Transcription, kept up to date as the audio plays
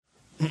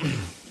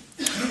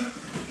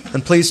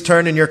And please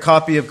turn in your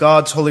copy of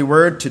God's holy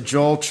word to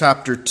Joel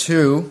chapter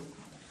 2.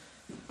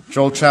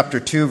 Joel chapter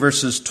 2,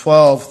 verses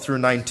 12 through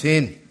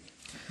 19.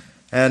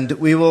 And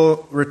we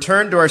will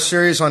return to our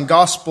series on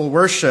gospel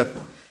worship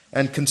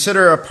and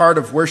consider a part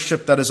of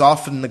worship that is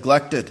often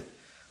neglected,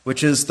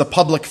 which is the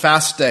public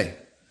fast day.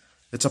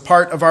 It's a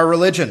part of our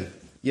religion,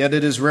 yet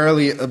it is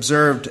rarely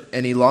observed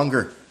any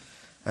longer.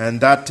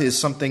 And that is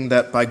something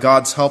that by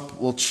God's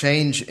help will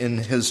change in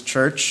His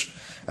church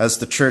as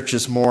the church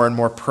is more and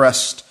more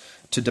pressed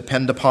to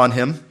depend upon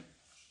Him.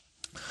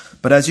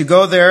 But as you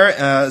go there,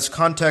 as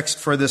context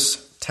for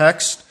this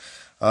text,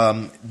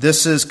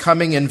 this is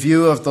coming in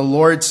view of the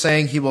Lord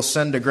saying He will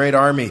send a great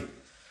army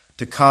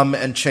to come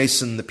and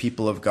chasten the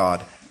people of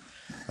God.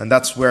 And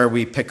that's where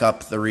we pick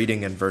up the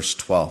reading in verse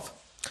 12.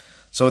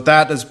 So with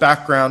that as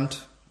background,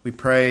 we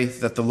pray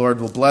that the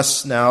Lord will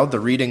bless now the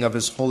reading of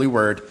His holy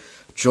word,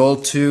 Joel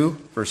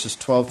 2, verses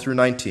 12 through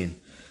 19.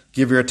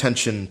 Give your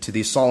attention to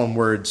these solemn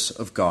words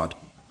of God.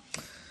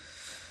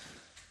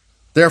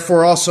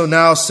 Therefore also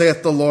now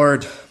saith the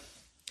Lord,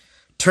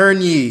 turn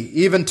ye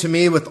even to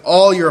me with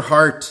all your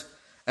heart,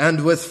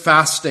 and with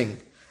fasting,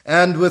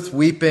 and with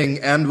weeping,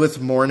 and with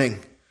mourning.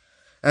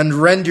 And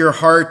rend your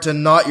heart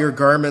and not your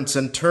garments,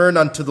 and turn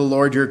unto the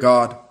Lord your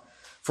God.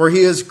 For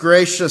He is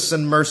gracious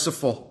and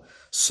merciful,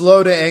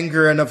 slow to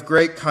anger, and of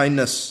great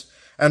kindness,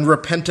 and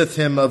repenteth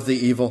him of the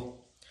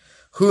evil.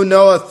 Who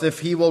knoweth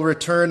if he will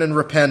return and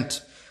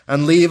repent,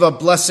 and leave a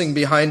blessing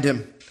behind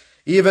him,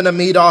 even a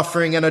meat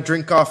offering and a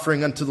drink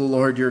offering unto the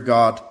Lord your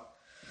God?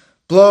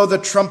 Blow the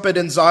trumpet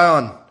in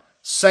Zion,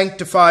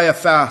 sanctify a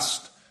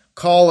fast,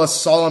 call a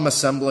solemn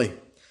assembly.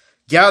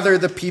 Gather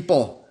the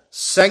people,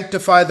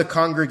 sanctify the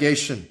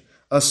congregation,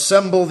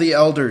 assemble the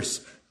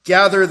elders,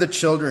 gather the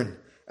children,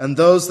 and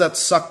those that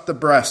suck the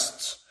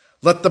breasts.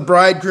 Let the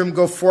bridegroom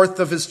go forth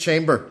of his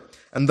chamber,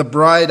 and the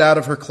bride out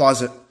of her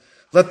closet.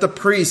 Let the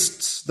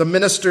priests, the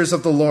ministers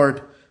of the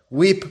Lord,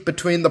 weep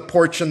between the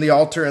porch and the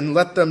altar, and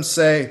let them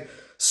say,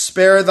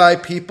 spare thy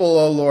people,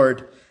 O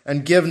Lord,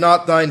 and give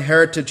not thine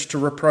heritage to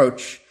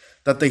reproach,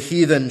 that the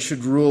heathen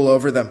should rule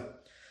over them.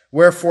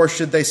 Wherefore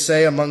should they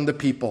say among the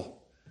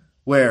people,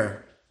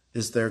 where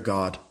is their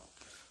God?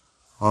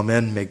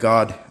 Amen. May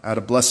God add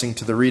a blessing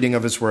to the reading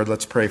of His word.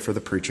 Let's pray for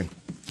the preaching.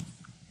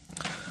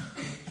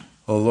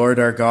 O Lord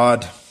our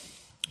God,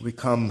 we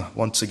come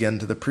once again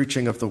to the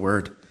preaching of the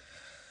word.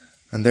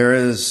 And there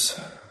is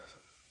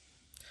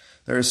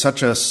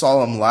such a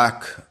solemn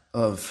lack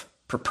of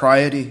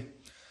propriety.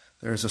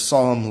 There is a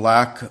solemn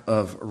lack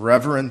of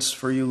reverence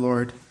for you,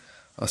 Lord,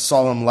 a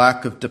solemn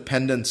lack of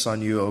dependence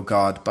on you, O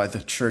God, by the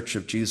Church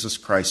of Jesus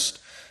Christ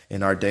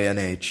in our day and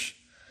age.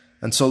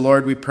 And so,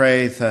 Lord, we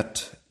pray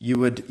that you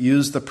would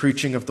use the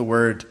preaching of the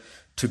word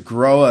to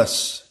grow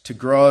us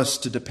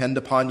to depend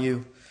upon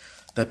you,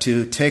 that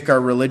to take our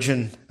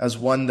religion as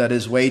one that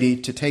is weighty,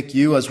 to take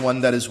you as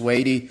one that is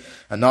weighty,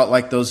 and not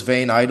like those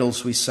vain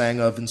idols we sang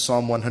of in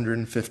Psalm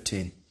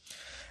 115.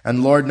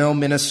 And Lord, no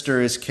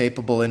minister is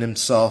capable in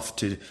himself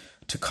to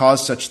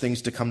cause such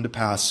things to come to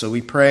pass. So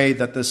we pray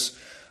that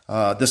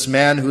this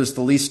man who is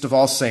the least of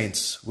all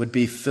saints would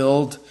be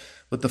filled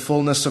with the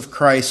fullness of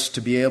Christ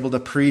to be able to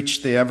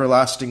preach the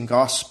everlasting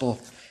gospel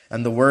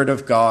and the word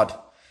of God.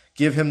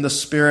 Give him the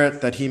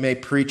Spirit that he may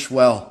preach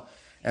well,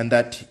 and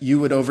that you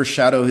would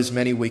overshadow his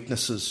many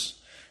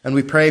weaknesses. And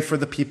we pray for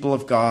the people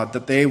of God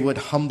that they would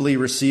humbly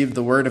receive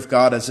the word of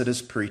God as it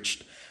is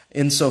preached,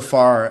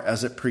 insofar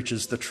as it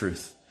preaches the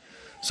truth.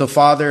 So,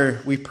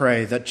 Father, we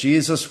pray that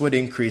Jesus would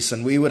increase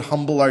and we would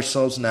humble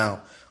ourselves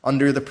now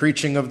under the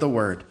preaching of the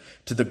word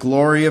to the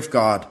glory of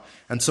God.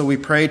 And so we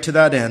pray to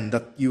that end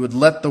that you would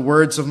let the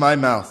words of my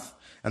mouth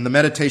and the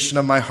meditation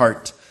of my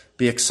heart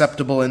be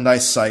acceptable in thy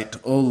sight,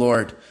 O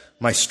Lord,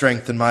 my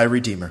strength and my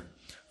Redeemer.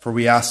 For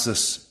we ask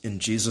this in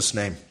Jesus'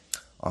 name.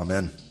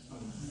 Amen.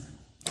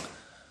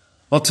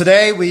 Well,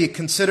 today we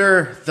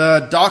consider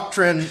the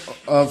doctrine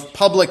of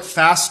public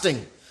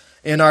fasting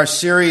in our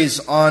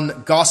series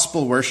on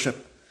gospel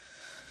worship.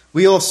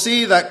 We will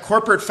see that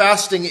corporate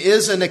fasting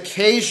is an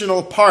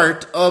occasional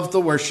part of the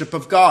worship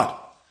of God.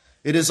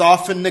 It is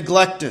often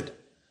neglected,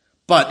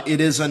 but it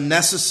is a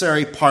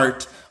necessary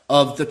part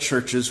of the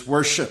church's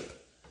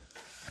worship.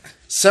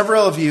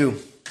 Several of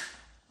you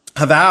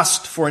have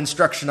asked for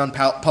instruction on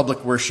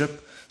public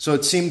worship, so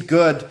it seemed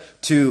good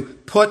to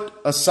put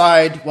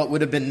aside what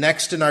would have been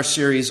next in our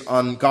series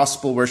on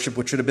gospel worship,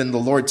 which would have been the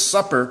Lord's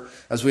Supper,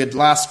 as we had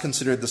last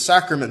considered the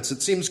sacraments.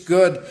 It seems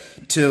good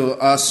to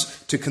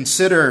us to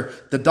consider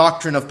the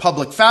doctrine of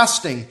public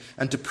fasting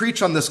and to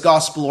preach on this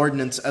gospel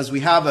ordinance as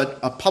we have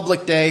a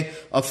public day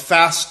of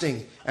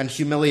fasting and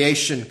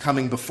humiliation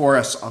coming before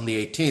us on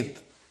the 18th.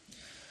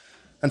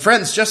 And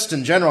friends, just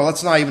in general,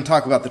 let's not even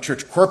talk about the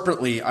church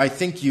corporately. I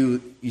think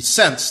you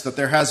sense that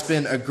there has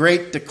been a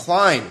great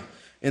decline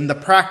in the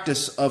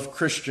practice of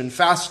Christian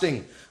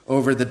fasting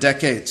over the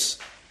decades.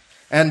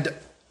 And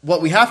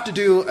what we have to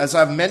do, as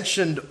I've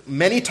mentioned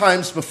many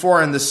times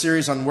before in this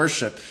series on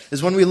worship,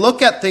 is when we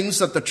look at things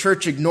that the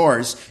church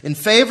ignores in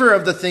favor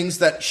of the things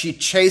that she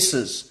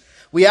chases,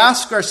 We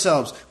ask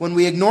ourselves, when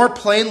we ignore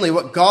plainly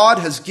what God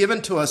has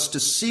given to us to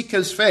seek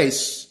his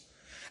face,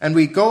 and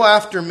we go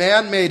after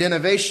man-made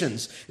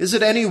innovations, is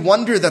it any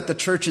wonder that the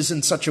church is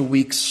in such a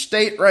weak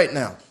state right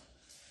now,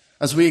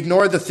 as we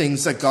ignore the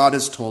things that God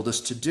has told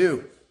us to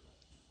do?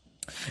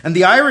 And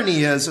the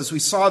irony is, as we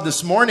saw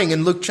this morning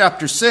in Luke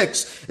chapter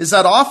 6, is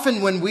that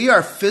often when we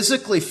are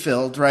physically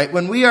filled, right,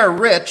 when we are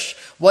rich,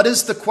 what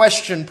is the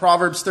question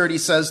Proverbs 30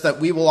 says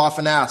that we will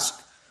often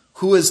ask?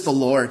 Who is the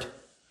Lord?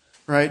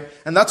 Right?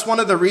 And that's one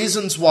of the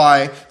reasons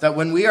why that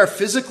when we are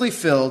physically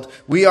filled,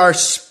 we are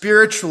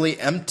spiritually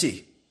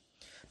empty,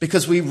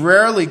 because we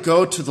rarely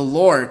go to the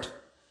Lord.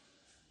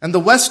 And the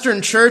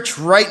Western church,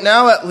 right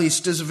now at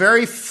least, is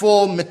very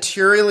full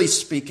materially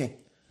speaking,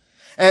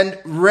 and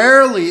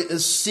rarely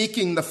is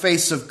seeking the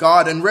face of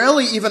God, and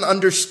rarely even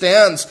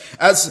understands,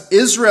 as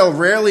Israel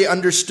rarely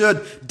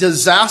understood,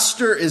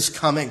 disaster is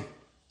coming.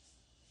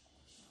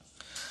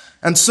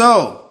 And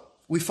so,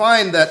 we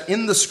find that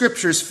in the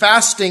scriptures,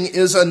 fasting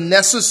is a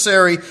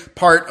necessary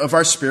part of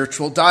our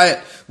spiritual diet.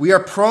 We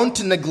are prone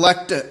to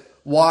neglect it.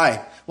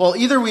 Why? Well,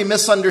 either we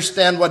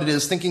misunderstand what it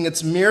is, thinking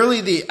it's merely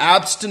the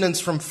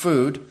abstinence from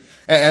food,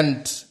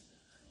 and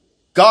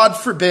God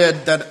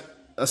forbid that,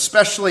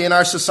 especially in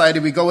our society,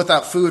 we go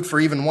without food for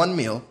even one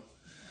meal.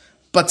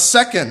 But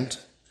second,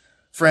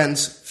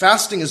 friends,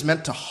 fasting is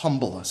meant to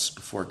humble us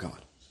before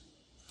God.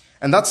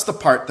 And that's the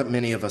part that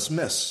many of us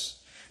miss.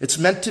 It's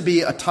meant to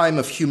be a time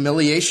of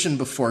humiliation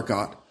before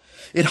God.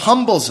 It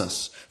humbles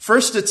us.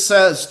 First, it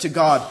says to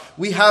God,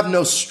 we have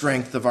no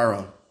strength of our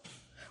own.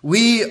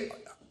 We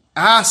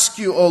ask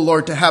you, O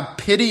Lord, to have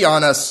pity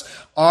on us,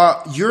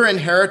 your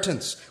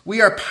inheritance.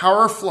 We are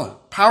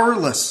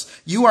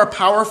powerless. You are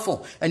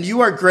powerful, and you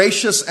are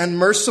gracious and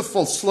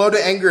merciful, slow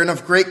to anger and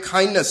of great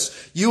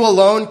kindness. You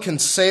alone can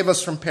save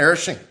us from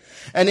perishing.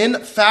 And in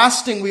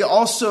fasting, we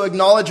also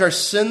acknowledge our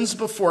sins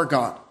before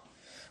God.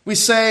 We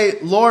say,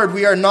 Lord,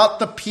 we are not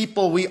the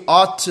people we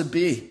ought to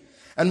be.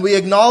 And we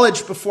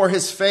acknowledge before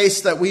his face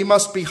that we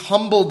must be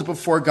humbled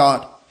before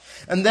God.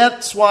 And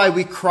that's why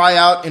we cry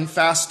out in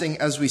fasting,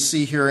 as we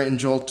see here in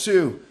Joel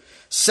 2.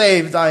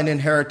 Save thine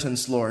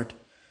inheritance, Lord.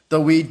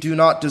 Though we do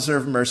not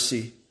deserve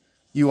mercy,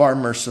 you are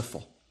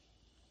merciful.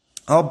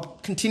 I'll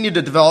continue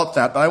to develop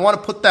that, but I want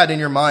to put that in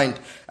your mind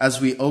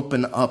as we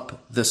open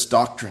up this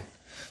doctrine.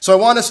 So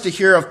I want us to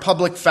hear of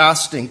public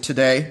fasting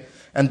today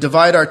and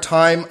divide our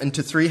time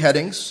into three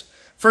headings.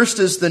 First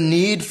is the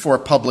need for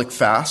public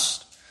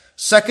fast.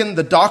 Second,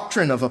 the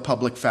doctrine of a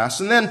public fast.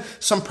 And then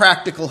some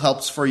practical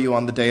helps for you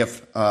on the day of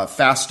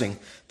fasting,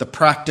 the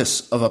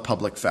practice of a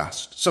public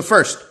fast. So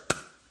first,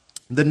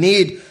 the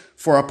need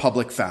for a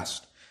public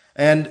fast.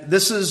 And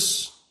this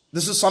is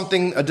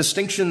something, a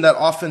distinction that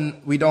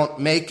often we don't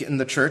make in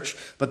the church,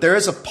 but there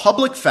is a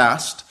public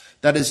fast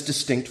that is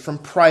distinct from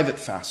private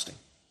fasting.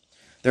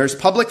 There's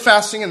public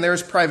fasting and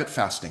there's private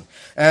fasting.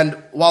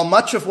 And while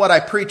much of what I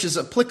preach is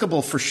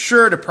applicable for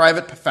sure to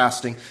private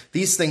fasting,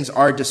 these things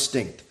are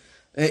distinct.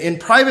 In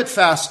private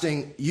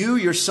fasting, you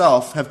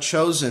yourself have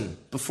chosen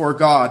before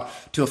God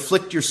to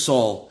afflict your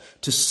soul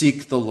to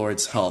seek the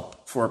Lord's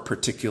help for a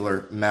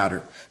particular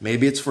matter.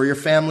 Maybe it's for your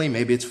family,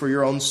 maybe it's for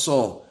your own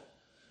soul.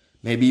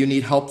 Maybe you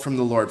need help from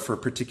the Lord for a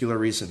particular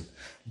reason.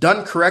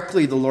 Done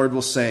correctly, the Lord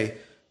will say,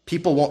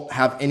 people won't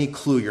have any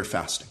clue you're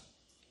fasting.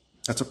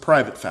 That's a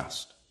private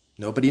fast.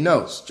 Nobody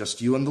knows,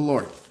 just you and the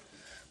Lord.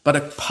 But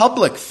a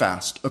public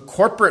fast, a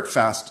corporate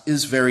fast,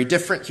 is very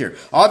different here.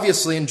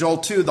 Obviously, in Joel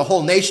 2, the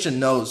whole nation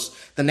knows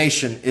the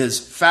nation is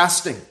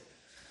fasting.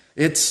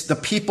 It's the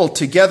people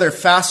together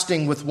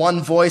fasting with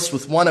one voice,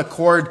 with one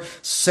accord,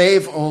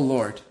 save, O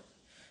Lord.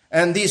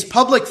 And these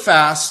public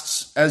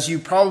fasts, as you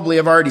probably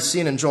have already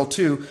seen in Joel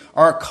 2,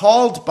 are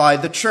called by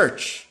the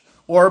church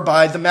or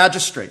by the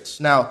magistrates.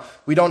 Now,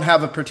 we don't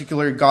have a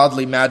particularly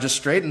godly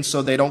magistrate, and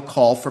so they don't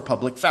call for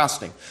public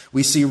fasting.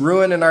 We see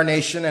ruin in our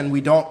nation, and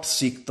we don't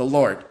seek the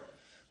Lord.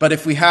 But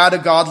if we had a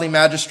godly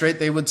magistrate,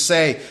 they would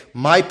say,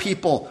 my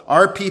people,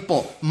 our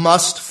people,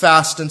 must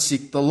fast and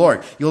seek the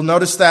Lord. You'll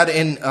notice that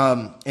in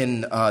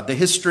the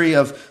history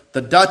of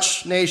the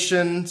Dutch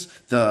nations,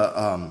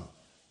 the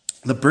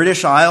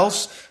British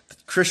Isles,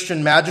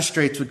 Christian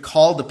magistrates would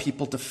call the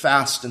people to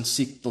fast and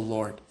seek the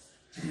Lord.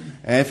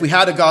 And if we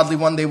had a godly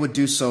one, they would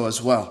do so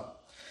as well.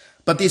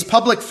 But these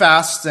public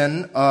fasts,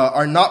 then,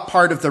 are not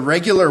part of the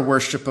regular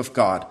worship of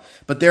God,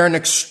 but they're an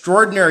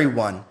extraordinary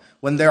one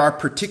when there are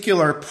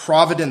particular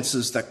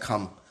providences that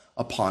come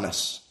upon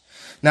us.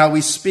 Now,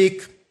 we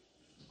speak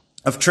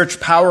of church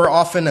power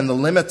often and the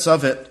limits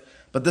of it,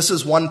 but this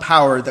is one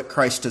power that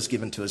Christ has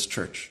given to his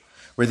church,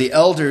 where the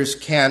elders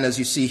can, as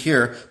you see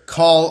here,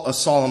 call a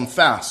solemn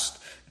fast.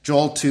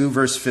 Joel 2,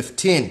 verse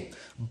 15.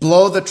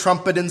 Blow the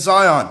trumpet in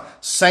Zion,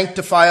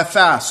 sanctify a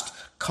fast,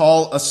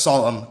 call a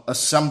solemn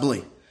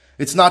assembly.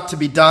 It's not to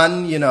be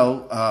done,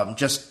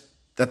 just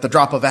at the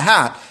drop of a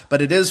hat,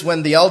 but it is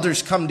when the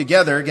elders come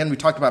together. Again, we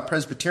talked about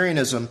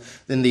Presbyterianism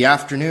in the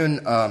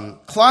afternoon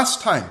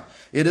class time.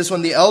 It is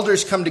when the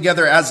elders come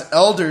together as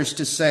elders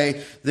to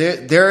say,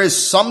 there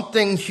is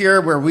something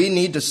here where we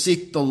need to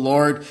seek the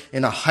Lord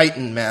in a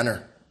heightened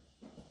manner.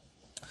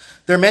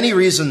 There are many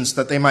reasons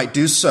that they might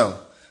do so,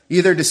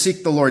 either to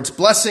seek the Lord's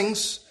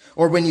blessings,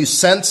 or when you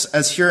sense,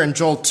 as here in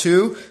Joel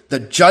 2, the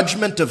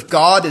judgment of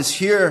God is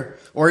here,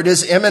 or it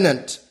is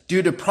imminent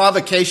due to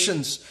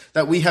provocations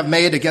that we have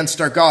made against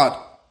our God.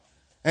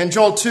 And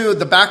Joel 2,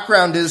 the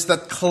background is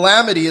that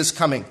calamity is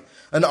coming.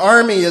 An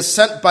army is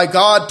sent by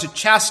God to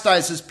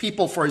chastise his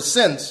people for his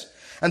sins.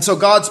 And so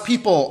God's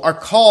people are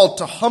called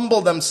to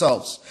humble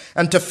themselves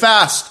and to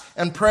fast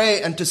and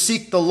pray and to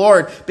seek the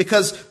Lord,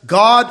 because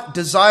God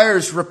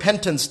desires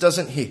repentance,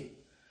 doesn't he?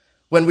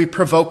 When we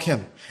provoke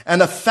him.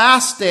 And a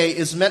fast day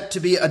is meant to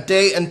be a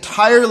day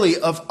entirely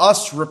of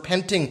us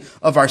repenting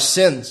of our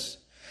sins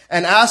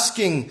and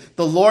asking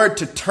the Lord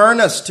to turn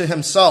us to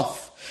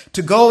himself,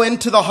 to go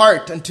into the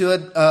heart and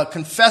to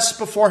confess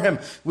before him,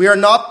 we are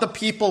not the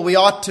people we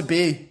ought to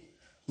be.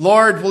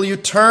 Lord, will you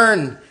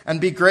turn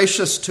and be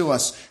gracious to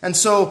us? And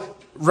so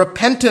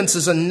repentance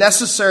is a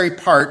necessary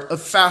part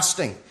of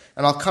fasting.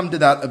 And I'll come to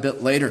that a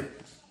bit later.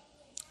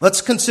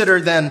 Let's consider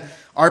then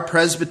our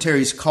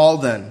presbytery's call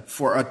then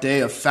for a day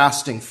of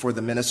fasting for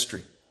the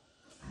ministry.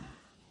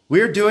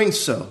 We are doing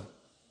so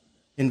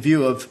in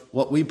view of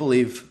what we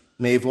believe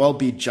may well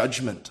be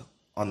judgment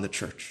on the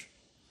church.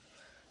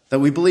 That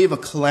we believe a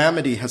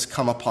calamity has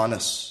come upon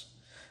us.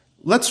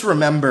 Let's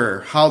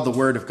remember how the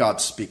Word of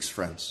God speaks,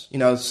 friends. You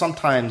know,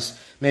 sometimes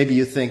maybe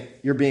you think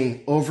you're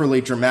being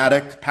overly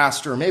dramatic,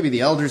 pastor, or maybe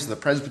the elders of the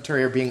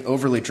presbytery are being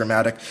overly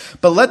dramatic.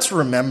 But let's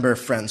remember,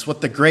 friends,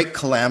 what the great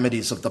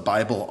calamities of the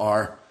Bible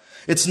are.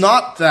 It's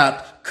not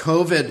that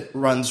COVID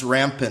runs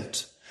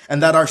rampant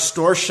and that our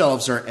store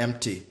shelves are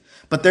empty.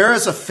 But there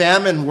is a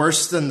famine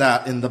worse than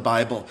that in the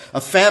Bible, a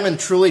famine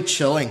truly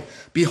chilling.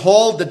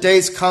 Behold, the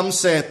days come,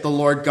 saith the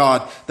Lord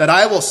God, that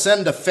I will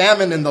send a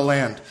famine in the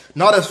land,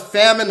 not a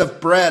famine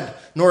of bread,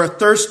 nor a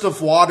thirst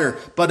of water,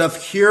 but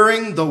of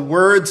hearing the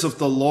words of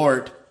the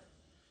Lord.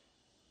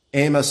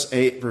 Amos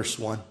 8, verse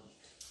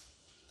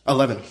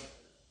 11.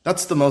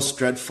 That's the most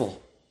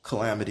dreadful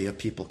calamity a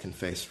people can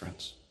face,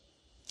 friends.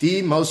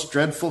 The most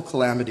dreadful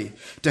calamity,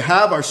 to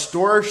have our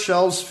store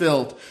shelves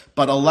filled,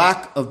 but a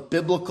lack of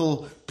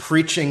biblical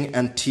preaching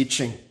and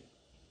teaching.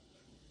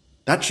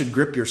 That should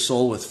grip your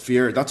soul with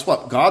fear. That's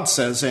what God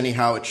says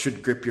anyhow. It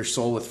should grip your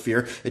soul with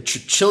fear. It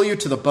should chill you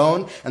to the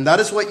bone. And that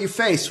is what you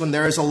face when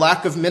there is a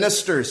lack of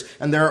ministers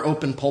and there are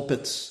open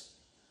pulpits.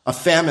 A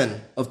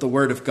famine of the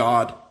word of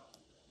God.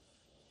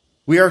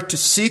 We are to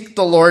seek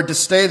the Lord to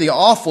stay the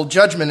awful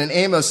judgment in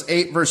Amos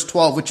 8 verse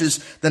 12, which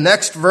is the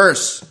next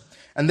verse.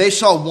 And they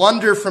shall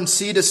wander from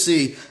sea to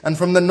sea, and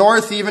from the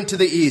north even to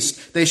the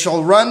east. They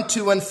shall run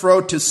to and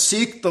fro to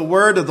seek the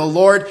word of the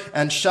Lord,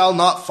 and shall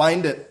not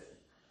find it.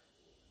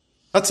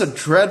 That's a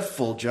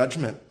dreadful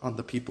judgment on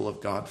the people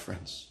of God,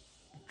 friends.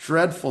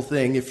 Dreadful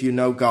thing if you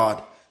know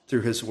God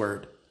through his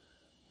word.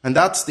 And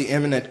that's the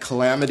imminent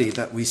calamity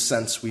that we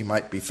sense we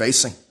might be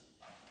facing.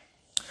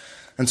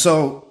 And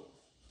so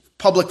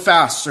public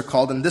fasts are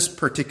called, and this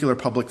particular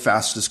public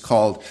fast is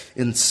called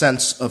in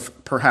sense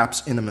of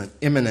perhaps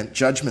imminent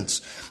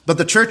judgments. But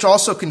the church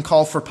also can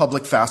call for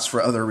public fasts for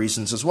other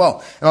reasons as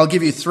well. And I'll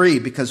give you three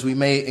because we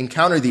may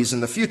encounter these in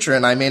the future,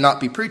 and I may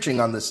not be preaching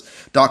on this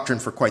doctrine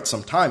for quite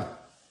some time.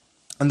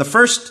 And the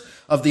first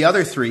of the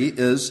other three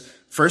is,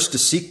 first, to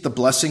seek the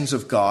blessings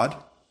of God.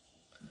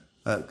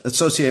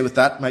 Associated with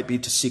that might be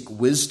to seek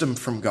wisdom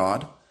from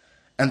God.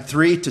 And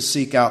three, to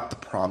seek out the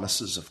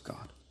promises of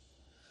God.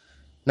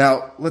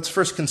 Now, let's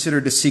first consider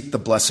to seek the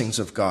blessings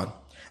of God.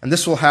 And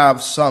this will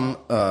have something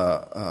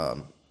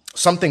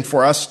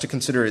for us to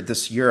consider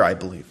this year, I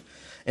believe.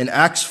 In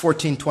Acts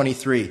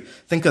 14:23,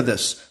 think of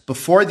this.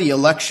 Before the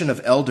election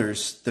of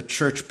elders, the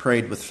church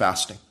prayed with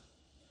fasting.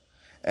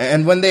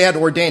 And when they had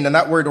ordained, and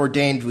that word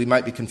ordained, we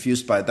might be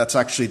confused by it. That's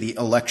actually the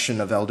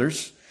election of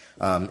elders.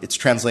 It's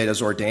translated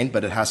as ordained,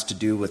 but it has to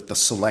do with the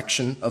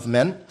selection of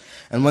men.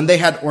 And when they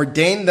had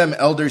ordained them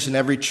elders in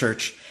every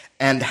church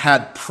and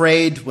had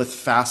prayed with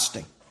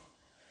fasting,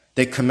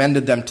 they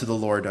commended them to the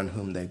Lord on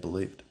whom they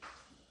believed.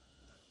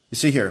 You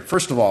see here,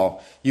 first of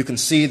all, you can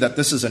see that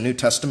this is a New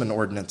Testament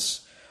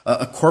ordinance,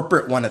 a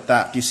corporate one at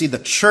that. You see the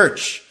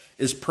church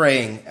is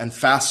praying and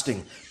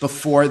fasting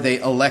before they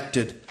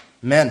elected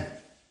men.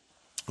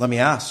 Let me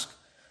ask,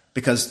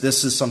 because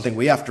this is something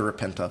we have to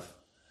repent of.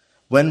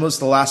 When was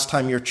the last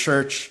time your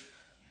church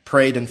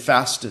prayed and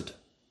fasted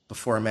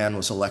before a man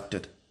was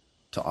elected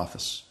to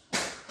office?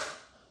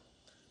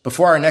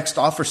 Before our next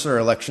officer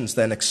elections,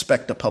 then,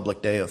 expect a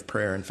public day of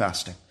prayer and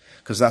fasting,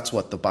 because that's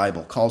what the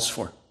Bible calls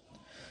for.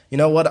 You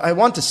know what I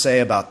want to say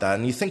about that,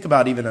 and you think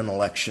about even an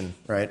election,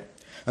 right?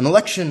 An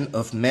election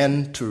of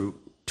men to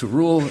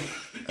rule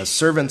as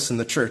servants in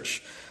the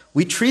church.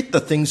 We treat the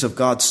things of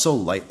God so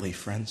lightly,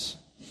 friends.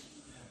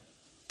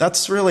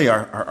 That's really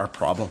our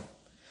problem.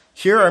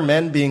 Here are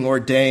men being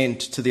ordained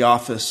to the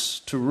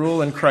office to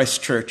rule in Christ's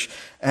church,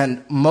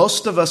 and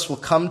most of us will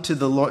come to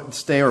the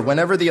Lord's Day or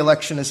whenever the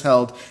election is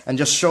held and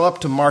just show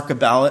up to mark a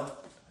ballot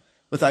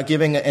without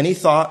giving any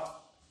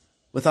thought,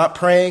 without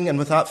praying and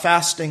without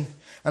fasting.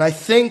 And I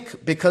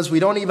think because we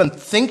don't even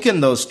think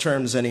in those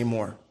terms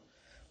anymore,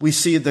 we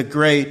see the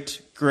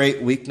great,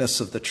 great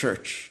weakness of the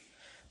church.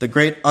 the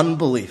great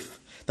unbelief,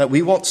 that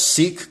we won't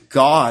seek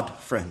God,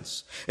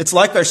 friends. It's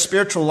like our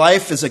spiritual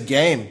life is a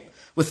game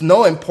with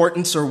no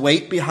importance or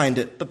weight behind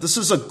it. But this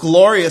is a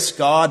glorious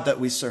God that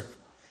we serve.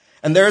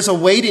 And there is a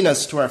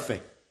weightiness to our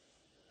faith.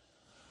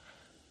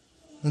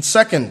 And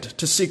second,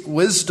 to seek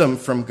wisdom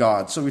from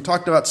God. So we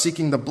talked about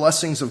seeking the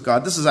blessings of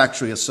God. This is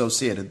actually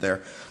associated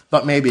there,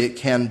 but maybe it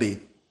can be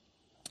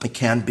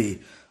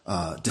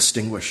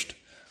distinguished.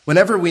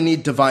 Whenever we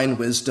need divine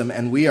wisdom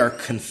and we are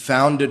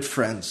confounded,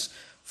 friends,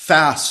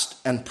 fast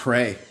and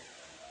pray.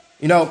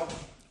 You know,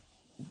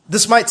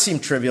 this might seem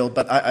trivial,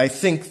 but I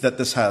think that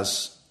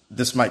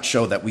this might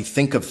show that we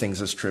think of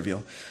things as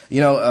trivial.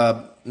 You know,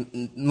 a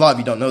lot of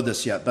you don't know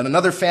this yet, but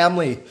another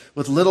family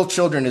with little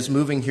children is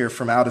moving here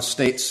from out of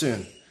state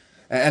soon.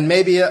 And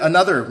maybe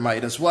another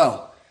might as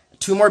well.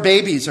 2 more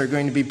babies are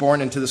going to be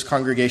born into this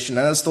congregation.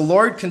 And as the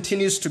Lord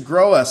continues to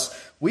grow us,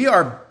 we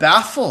are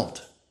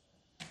baffled.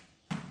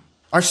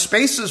 Our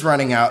space is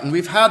running out, and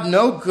we've had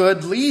no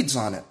good leads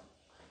on it.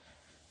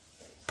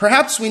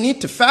 Perhaps we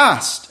need to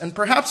fast, and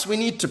perhaps we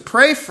need to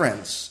pray,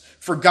 friends,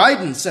 for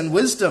guidance and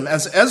wisdom,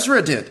 as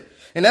Ezra did.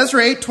 In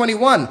Ezra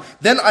 8:21,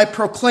 then I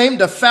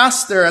proclaimed a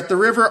fast there at the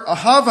river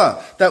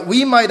Ahava, that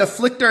we might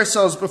afflict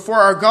ourselves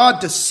before our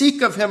God to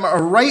seek of him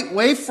a right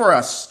way for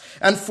us,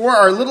 and for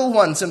our little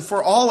ones, and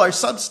for all our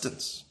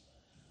substance.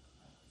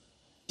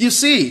 Do you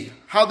see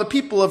how the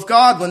people of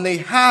God, when they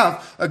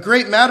have a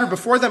great matter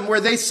before them where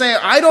they say,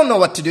 I don't know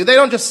what to do, they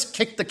don't just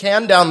kick the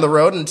can down the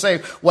road and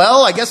say,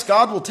 well, I guess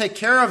God will take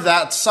care of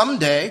that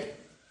someday.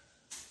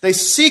 They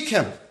seek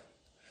him.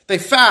 They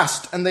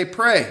fast and they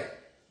pray.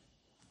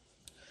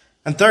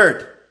 And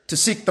third, to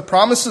seek the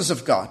promises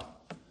of God.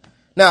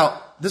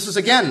 Now, this is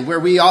again where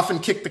we often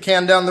kick the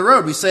can down the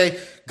road. We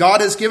say,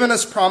 God has given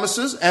us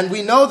promises, and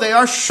we know they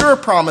are sure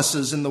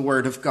promises in the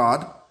Word of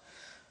God.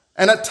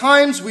 And at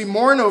times we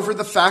mourn over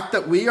the fact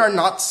that we are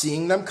not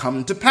seeing them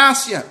come to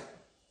pass yet.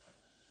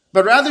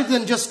 But rather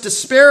than just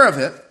despair of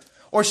it,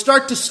 or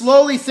start to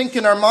slowly think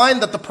in our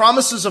mind that the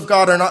promises of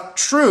God are not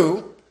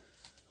true,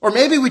 or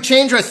maybe we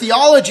change our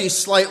theology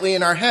slightly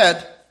in our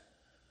head,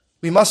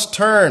 we must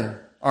turn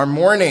our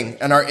mourning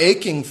and our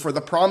aching for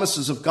the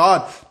promises of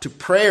God to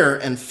prayer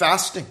and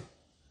fasting.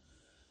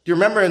 Do you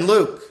remember in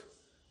Luke,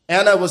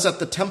 Anna was at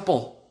the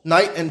temple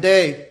night and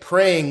day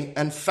praying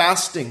and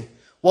fasting.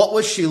 What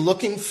was she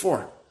looking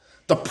for?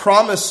 The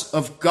promise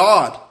of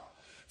God.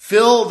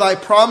 Fill thy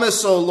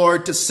promise, O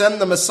Lord, to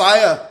send the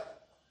Messiah.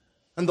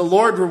 And the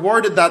Lord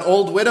rewarded that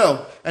old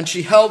widow, and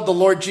she held the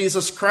Lord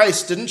Jesus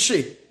Christ, didn't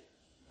she?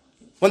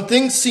 When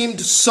things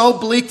seemed so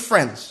bleak,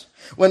 friends,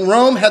 when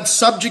Rome had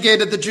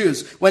subjugated the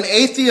Jews, when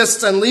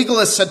atheists and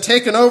legalists had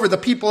taken over the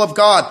people of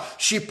God,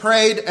 she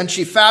prayed and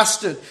she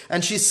fasted,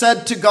 and she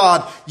said to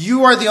God,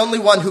 you are the only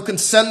one who can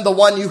send the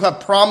one you have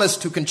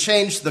promised, who can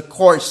change the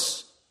course.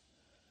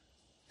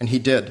 And he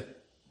did.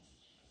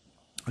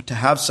 But to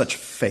have such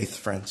faith,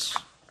 friends,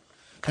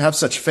 to have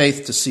such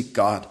faith to seek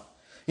God.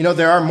 You know,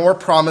 there are more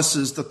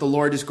promises that the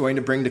Lord is going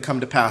to bring to come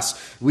to pass.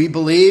 We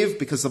believe,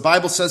 because the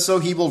Bible says so,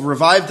 he will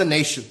revive the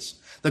nations.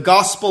 The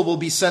gospel will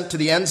be sent to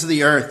the ends of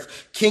the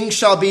earth. Kings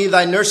shall be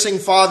thy nursing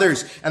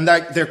fathers, and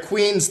their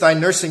queens thy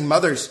nursing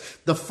mothers.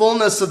 The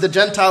fullness of the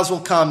Gentiles will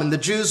come, and the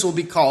Jews will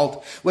be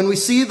called. When we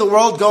see the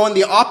world go in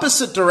the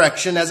opposite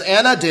direction, as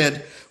Anna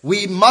did,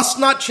 we must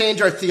not change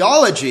our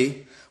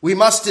theology. We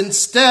must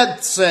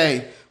instead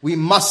say, we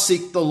must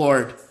seek the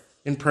Lord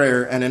in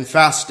prayer and in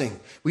fasting.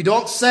 We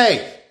don't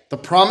say, the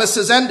promise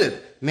has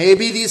ended.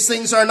 Maybe these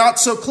things are not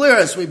so clear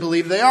as we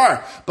believe they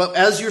are. But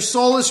as your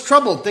soul is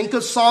troubled, think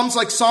of Psalms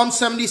like Psalm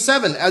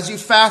 77 as you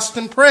fast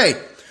and pray.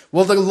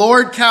 Will the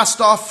Lord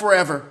cast off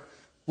forever?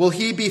 Will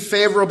he be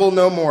favorable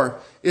no more?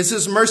 Is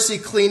his mercy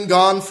clean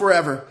gone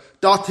forever?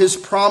 Doth his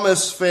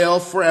promise fail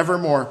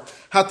forevermore?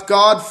 Hath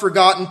God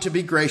forgotten to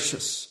be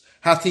gracious?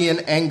 Hath he in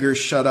anger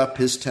shut up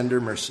his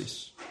tender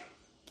mercies?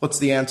 What's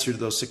the answer to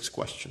those 6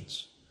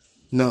 questions?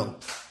 No.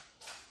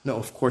 No,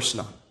 of course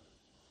not.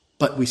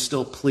 But we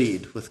still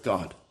plead with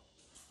God.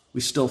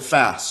 We still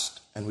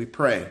fast and we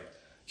pray.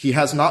 He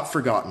has not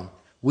forgotten.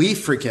 We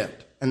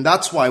forget, and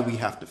that's why we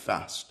have to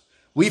fast.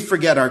 We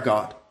forget our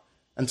God,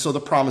 and so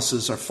the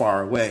promises are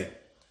far away,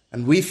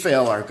 and we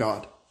fail our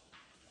God.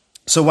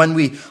 So when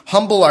we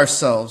humble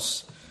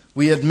ourselves,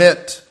 we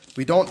admit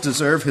we don't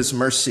deserve his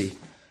mercy,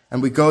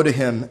 and we go to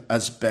him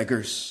as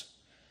beggars.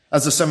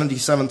 As the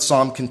 77th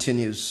Psalm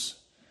continues,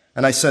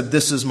 and I said,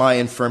 this is my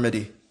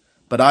infirmity.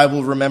 But I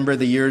will remember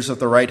the years of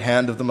the right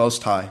hand of the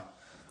Most High.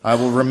 I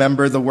will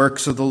remember the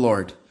works of the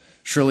Lord.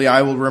 Surely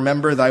I will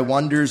remember thy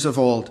wonders of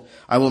old.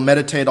 I will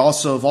meditate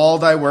also of all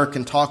thy work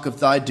and talk of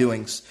thy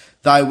doings.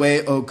 Thy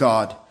way, O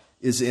God,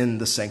 is in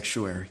the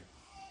sanctuary.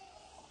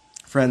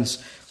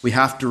 Friends, we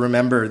have to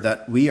remember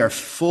that we are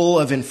full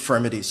of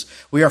infirmities.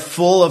 We are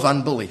full of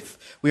unbelief.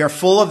 We are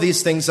full of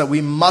these things that we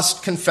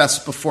must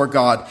confess before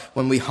God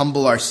when we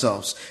humble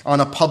ourselves on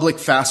a public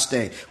fast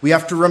day. We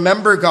have to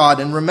remember God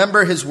and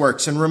remember his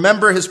works and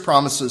remember his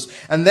promises.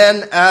 And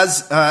then,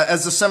 as the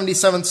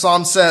 77th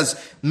Psalm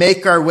says,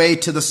 make our way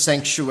to the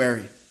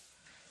sanctuary,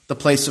 the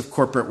place of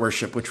corporate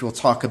worship, which we'll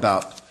talk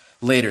about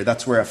later.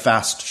 That's where a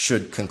fast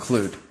should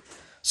conclude.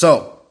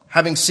 So,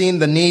 having seen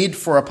the need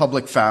for a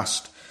public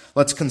fast,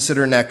 let's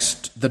consider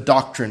next the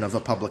doctrine of a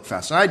public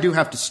fast. And I do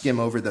have to skim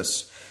over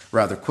this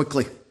rather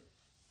quickly.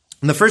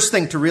 And the first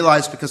thing to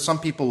realize, because some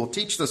people will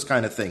teach this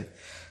kind of thing,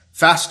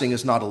 fasting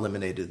is not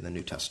eliminated in the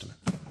New Testament.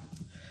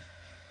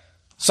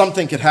 Some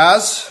think it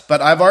has, but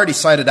I've already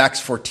cited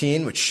Acts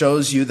 14, which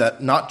shows you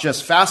that not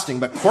just fasting,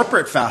 but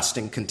corporate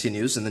fasting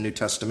continues in the New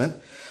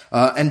Testament.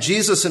 And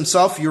Jesus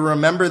himself, you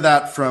remember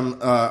that from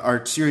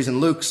our series in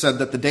Luke, said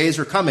that the days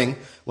are coming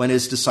when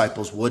his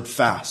disciples would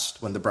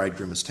fast when the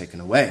bridegroom is taken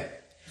away.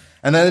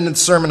 And then in the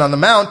Sermon on the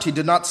Mount, he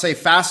did not say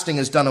fasting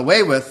is done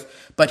away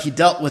with, but he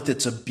dealt with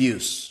its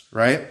abuse,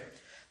 right?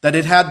 That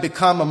it had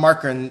become a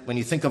marker. And when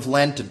you think of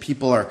Lent and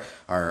people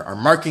are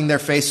marking their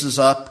faces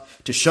up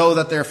to show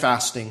that they're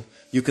fasting,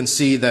 you can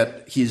see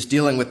that he's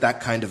dealing with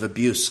that kind of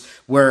abuse,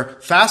 where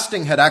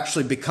fasting had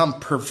actually become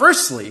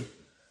perversely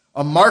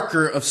a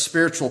marker of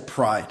spiritual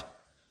pride.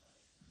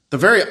 The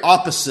very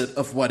opposite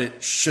of what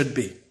it should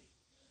be.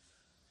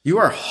 You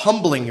are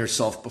humbling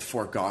yourself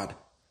before God,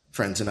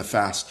 friends, in a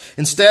fast.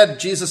 Instead,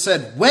 Jesus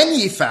said, when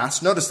ye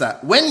fast, notice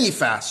that, when ye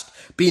fast,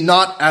 be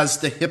not as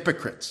the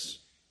hypocrites.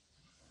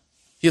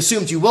 He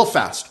assumes you will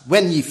fast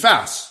when ye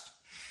fast.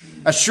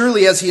 As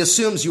surely as he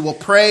assumes you will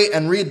pray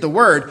and read the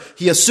word,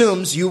 he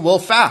assumes you will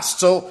fast.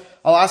 So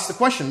I'll ask the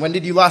question, when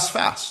did you last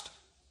fast?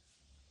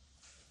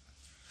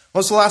 When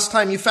was the last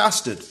time you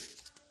fasted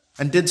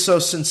and did so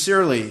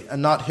sincerely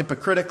and not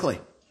hypocritically?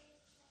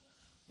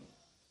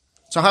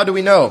 So how do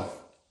we know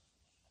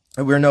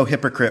that we're no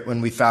hypocrite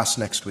when we fast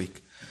next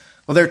week?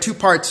 Well, there are two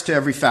parts to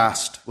every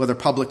fast, whether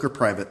public or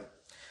private.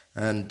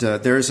 And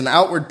there is an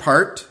outward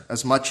part,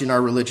 as much in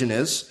our religion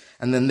is,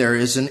 and then there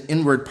is an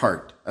inward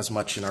part, as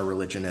much in our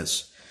religion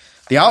is.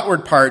 The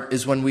outward part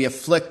is when we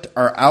afflict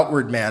our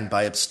outward man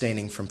by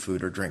abstaining from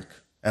food or drink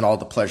and all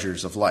the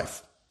pleasures of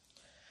life.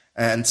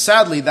 And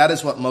sadly, that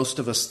is what most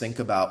of us think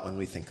about when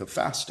we think of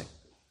fasting.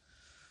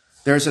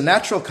 There's a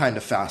natural kind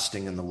of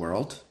fasting in the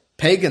world.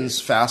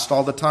 Pagans fast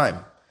all the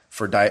time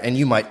for diet, and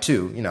you might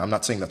too. I'm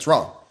not saying that's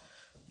wrong.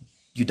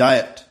 You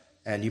diet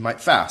and you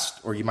might fast,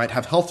 or you might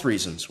have health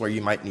reasons where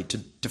you might need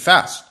to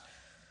fast.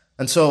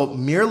 And so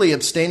merely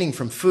abstaining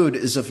from food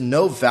is of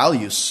no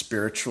value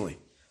spiritually.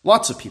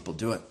 Lots of people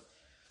do it.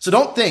 So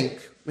don't think,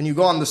 when you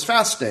go on this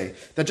fast day,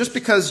 that just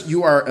because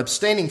you are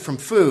abstaining from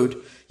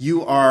food,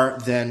 you are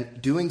then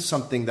doing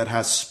something that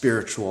has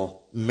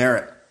spiritual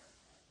merit.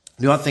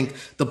 Do not think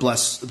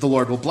the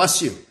Lord will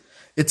bless you.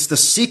 It's the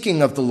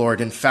seeking of the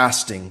Lord in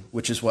fasting,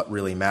 which is what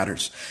really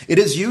matters. It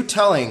is you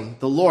telling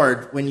the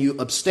Lord, when you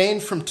abstain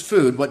from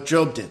food, what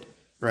Job did,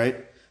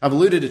 right? I've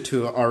alluded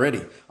to it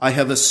already. I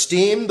have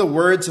esteemed the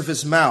words of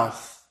his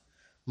mouth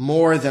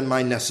more than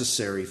my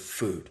necessary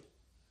food.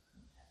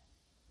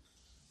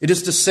 It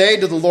is to say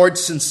to the Lord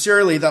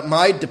sincerely that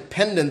my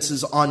dependence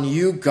is on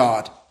you,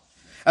 God.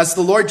 As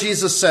the Lord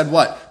Jesus said,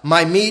 what?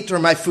 My meat or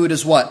my food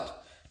is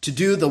what? To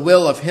do the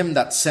will of him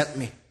that sent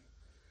me.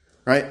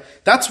 Right?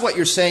 That's what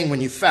you're saying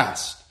when you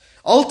fast.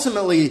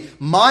 Ultimately,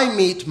 my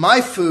meat, my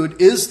food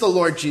is the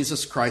Lord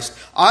Jesus Christ.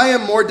 I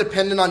am more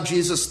dependent on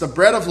Jesus, the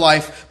bread of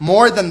life,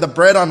 more than the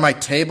bread on my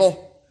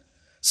table.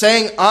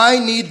 Saying, I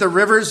need the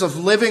rivers of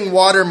living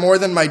water more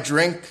than my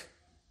drink.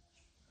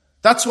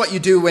 That's what you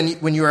do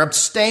when you're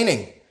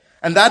abstaining.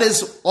 And that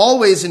is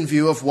always in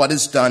view of what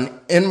is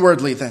done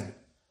inwardly then.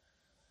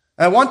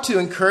 I want to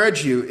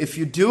encourage you, if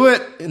you do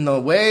it in the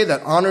way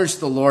that honors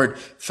the Lord,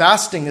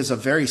 fasting is a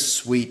very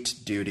sweet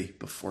duty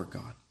before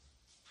God,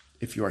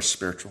 if you are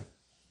spiritual.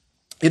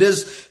 It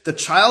is the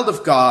child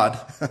of God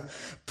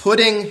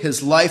putting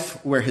his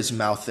life where his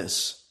mouth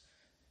is,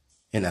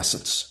 in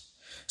essence.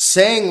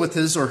 Saying with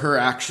his or her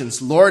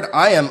actions, Lord,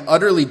 I am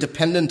utterly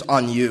dependent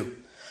on you,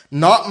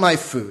 not my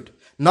food,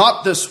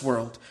 not this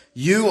world,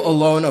 you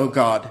alone, O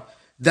God.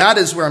 That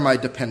is where my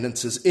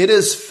dependence is. It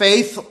is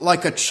faith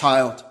like a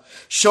child,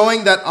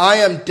 showing that I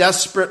am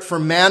desperate for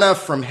manna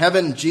from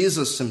heaven,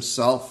 Jesus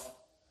himself.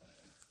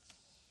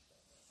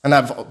 And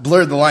I've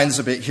blurred the lines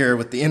a bit here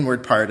with the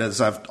inward part,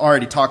 as I've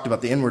already talked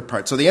about the inward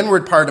part. So the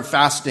inward part of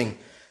fasting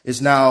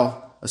is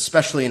now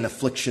especially an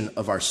affliction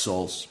of our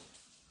souls.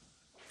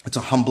 It's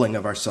a humbling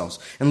of ourselves.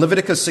 In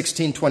Leviticus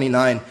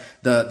 16:29,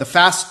 the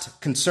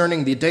fast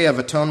concerning the Day of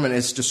Atonement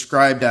is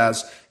described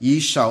as, ye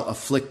shall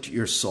afflict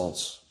your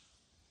souls.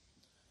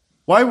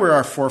 Why were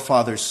our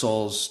forefathers'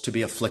 souls to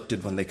be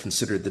afflicted when they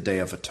considered the Day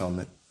of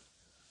Atonement?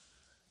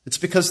 It's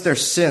because their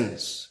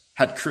sins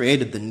had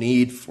created the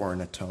need for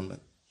an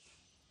atonement.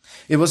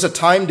 It was a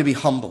time to be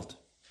humbled,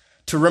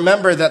 to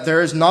remember that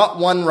there is not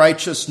one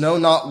righteous, no,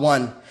 not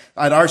one,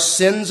 that our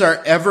sins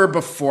are ever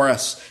before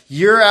us.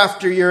 Year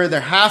after year,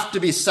 there have to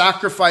be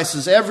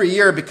sacrifices every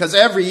year, because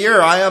every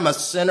year I am a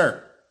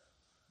sinner.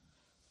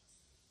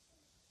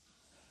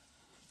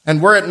 And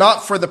were it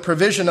not for the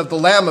provision of the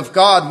Lamb of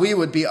God, we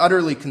would be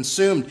utterly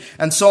consumed.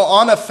 And so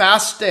on a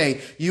fast day,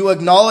 you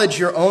acknowledge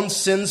your own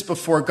sins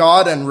before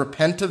God and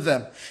repent of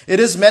them. It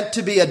is meant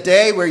to be a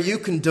day where you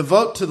can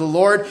devote to the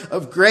Lord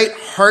of great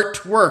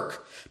heart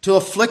work, to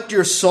afflict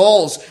your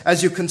souls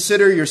as you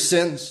consider your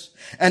sins.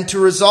 and to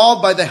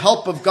resolve by the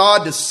help of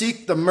God to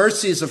seek the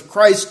mercies of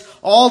Christ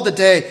all the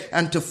day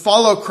and to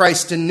follow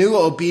Christ in new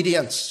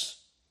obedience.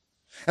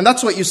 And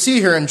that's what you see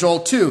here in Joel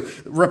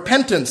 2.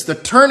 Repentance, the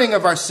turning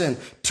of our sin,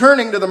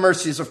 turning to the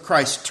mercies of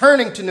Christ,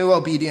 turning to new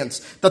obedience,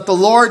 that the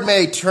Lord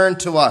may turn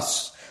to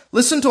us.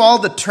 Listen to all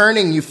the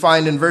turning you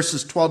find in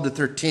verses 12 to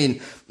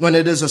 13 when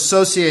it is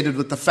associated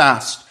with the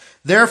fast.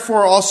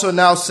 Therefore also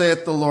now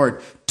saith the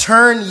Lord,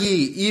 turn ye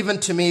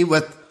even to me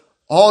with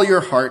all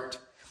your heart,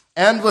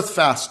 and with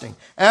fasting,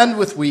 and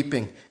with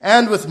weeping,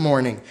 and with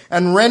mourning,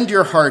 and rend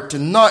your heart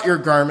and not your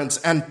garments,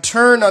 and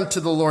turn unto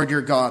the Lord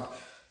your God.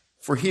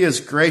 For he is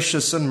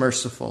gracious and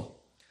merciful,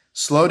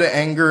 slow to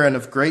anger and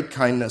of great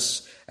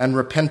kindness, and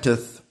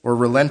repenteth or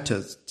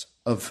relenteth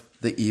of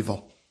the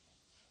evil.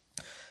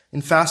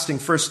 In fasting,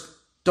 first,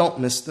 don't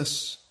miss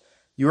this.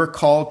 You are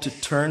called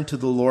to turn to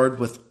the Lord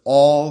with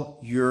all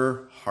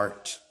your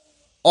heart.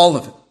 All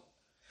of it.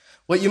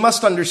 What you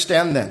must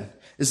understand then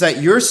is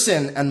that your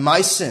sin and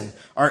my sin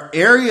are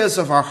areas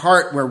of our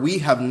heart where we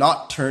have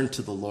not turned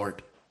to the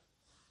Lord.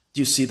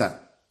 Do you see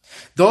that?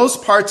 Those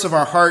parts of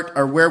our heart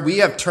are where we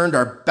have turned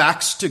our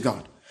backs to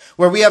God,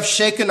 where we have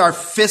shaken our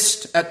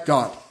fist at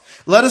God.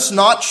 Let us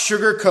not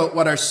sugarcoat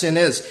what our sin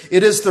is.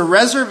 It is the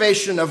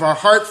reservation of our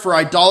heart for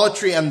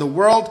idolatry and the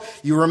world.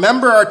 You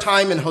remember our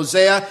time in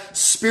Hosea,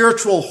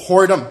 spiritual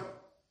whoredom.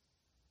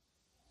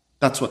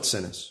 That's what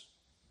sin is.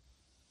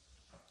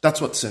 That's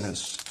what sin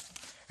is.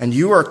 And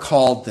you are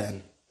called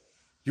then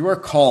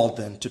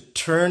to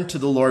turn to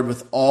the Lord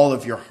with all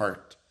of your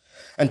heart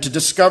and to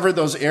discover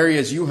those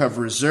areas you have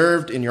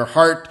reserved in your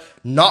heart,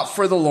 not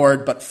for the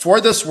Lord, but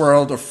for this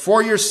world or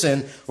for your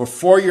sin or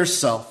for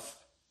yourself.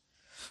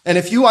 And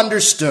if you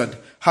understood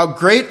how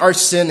great our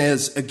sin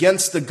is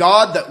against the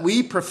God that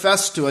we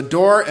profess to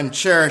adore and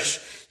cherish,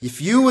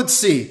 if you would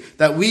see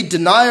that we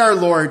deny our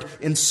Lord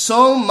in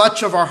so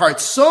much of our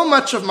hearts, so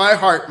much of my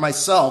heart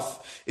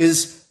myself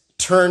is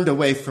turned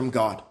away from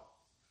God.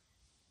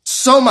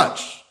 So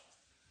much.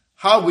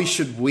 How we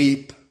should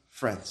weep,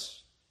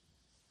 friends.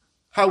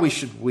 How we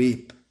should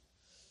weep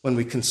when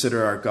we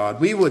consider our God.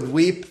 We would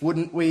weep,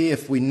 wouldn't we,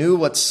 if we knew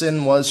what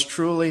sin was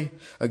truly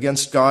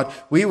against God?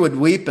 We would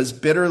weep as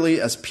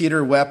bitterly as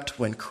Peter wept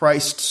when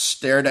Christ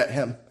stared at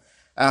him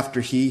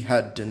after he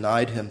had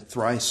denied him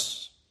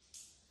thrice.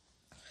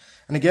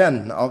 And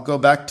again, I'll go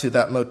back to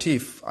that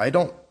motif. I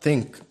don't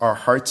think our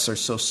hearts are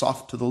so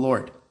soft to the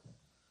Lord.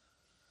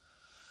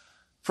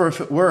 For if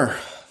it were,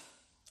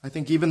 I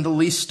think even the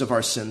least of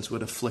our sins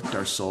would afflict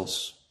our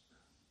souls.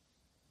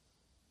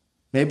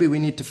 Maybe we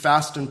need to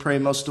fast and pray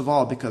most of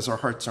all because our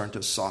hearts aren't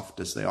as soft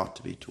as they ought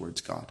to be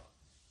towards God.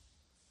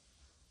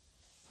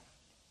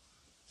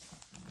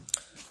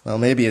 Well,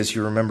 maybe as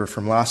you remember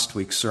from last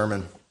week's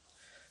sermon,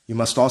 you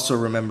must also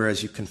remember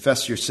as you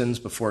confess your sins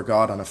before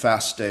God on a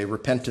fast day,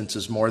 repentance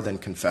is more than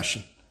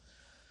confession.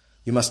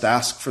 You must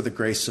ask for the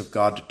grace of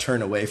God to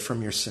turn away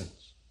from your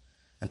sins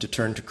and to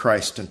turn to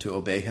Christ and to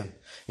obey him.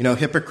 You know,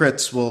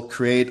 hypocrites will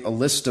create a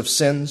list of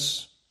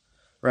sins,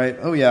 right?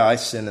 Oh yeah, I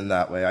sin in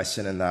that way, I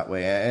sin in that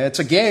way. And it's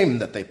a game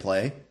that they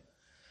play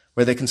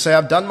where they can say,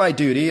 I've done my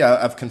duty,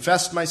 I've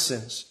confessed my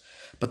sins,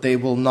 but they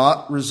will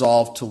not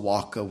resolve to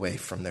walk away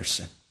from their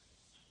sin.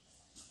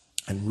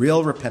 And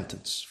real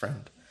repentance,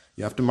 friend,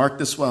 you have to mark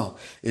this well,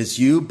 is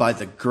you, by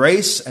the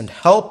grace and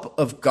help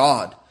of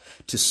God,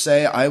 to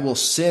say, I will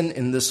sin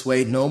in this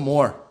way no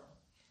more.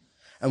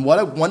 And what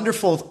a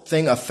wonderful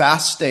thing a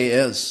fast day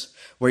is,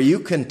 where you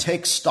can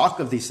take stock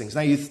of these things.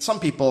 Now,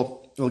 some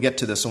people, we'll get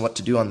to this and what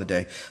to do on the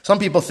day. Some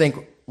people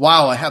think,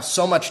 wow, I have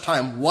so much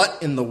time.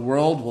 What in the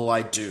world will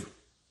I do?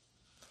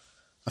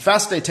 A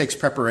fast day takes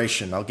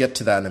preparation. I'll get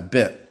to that in a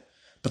bit.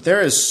 But there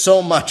is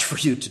so much for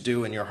you to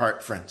do in your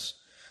heart, friends.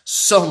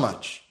 So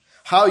much.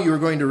 How you are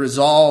going to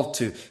resolve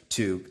to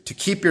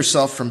keep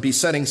yourself from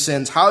besetting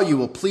sins, how you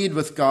will plead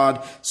with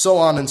God, so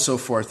on and so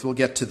forth. We'll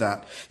get to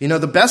that. You know,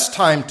 the best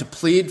time to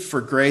plead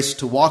for grace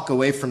to walk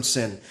away from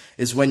sin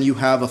is when you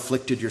have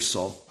afflicted your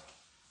soul.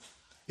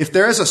 If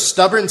there is a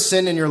stubborn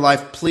sin in your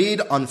life,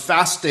 plead on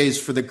fast days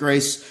for the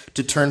grace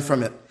to turn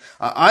from it.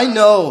 I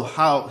know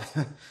how,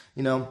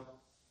 you know,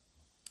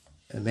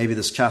 and maybe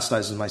this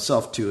chastises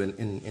myself too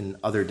in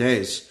other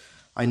days.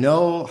 I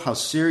know how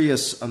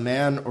serious a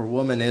man or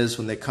woman is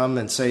when they come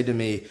and say to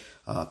me,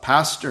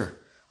 Pastor,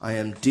 I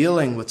am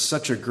dealing with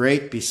such a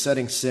great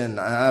besetting sin.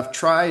 I've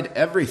tried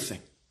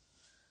everything.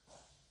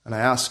 And I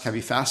ask, have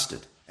you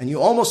fasted? And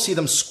you almost see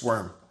them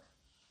squirm.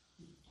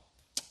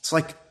 It's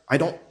like, I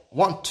don't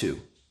want to.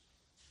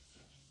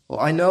 Well,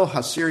 I know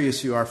how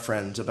serious you are,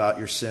 friends, about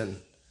your sin,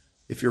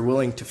 if you're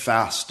willing to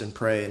fast and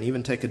pray and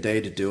even take a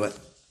day to do it.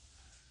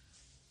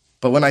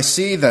 But when I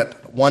see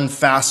that one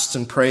fasts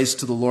and prays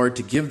to the Lord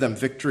to give them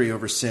victory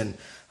over sin,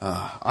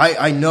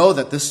 I know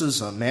that this is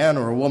a man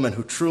or a woman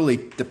who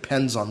truly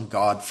depends on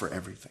God for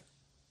everything.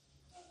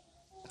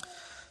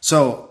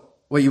 So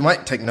what you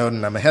might take note,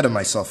 and I'm ahead of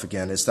myself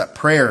again, is that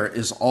prayer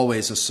is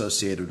always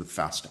associated with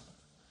fasting.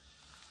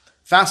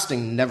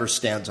 Fasting never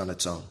stands on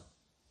its own.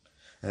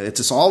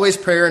 It's always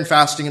prayer and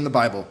fasting in the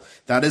Bible.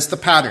 That is the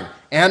pattern.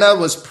 Anna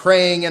was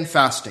praying and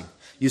fasting.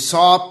 You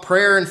saw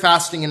prayer and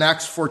fasting in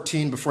Acts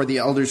 14 before the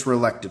elders were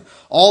elected.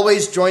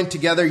 Always joined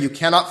together. You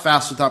cannot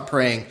fast without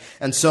praying.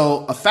 And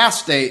so a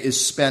fast day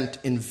is spent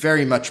in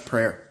very much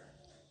prayer.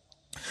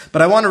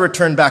 But I want to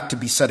return back to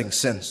besetting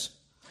sins.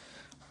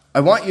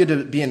 I want you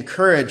to be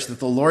encouraged that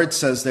the Lord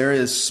says there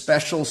is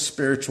special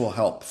spiritual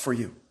help for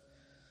you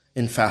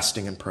in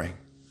fasting and praying.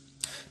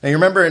 Now you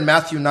remember in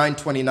Matthew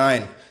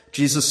 9:29,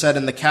 Jesus said,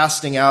 in the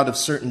casting out of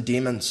certain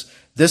demons,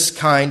 this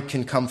kind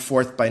can come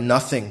forth by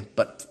nothing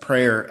but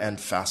prayer and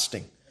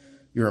fasting.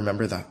 You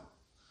remember that.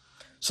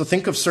 So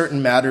think of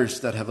certain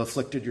matters that have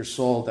afflicted your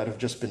soul that have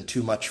just been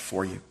too much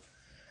for you.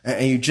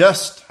 And you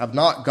just have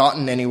not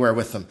gotten anywhere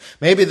with them.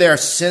 Maybe there are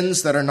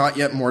sins that are not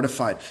yet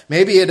mortified.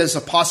 Maybe it is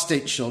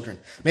apostate children.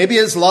 Maybe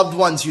it is loved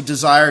ones you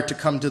desire to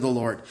come to the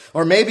Lord.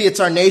 Or maybe it's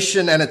our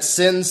nation and its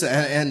sins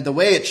and the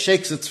way it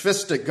shakes its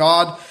fist at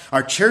God.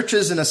 Our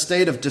churches in a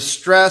state of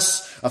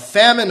distress, a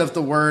famine of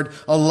the word,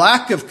 a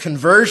lack of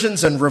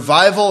conversions and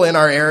revival in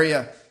our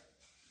area.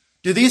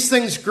 Do these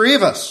things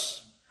grieve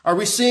us? Are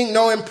we seeing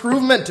no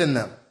improvement in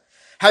them?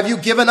 Have you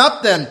given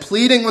up then,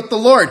 pleading with the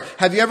Lord?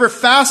 Have you ever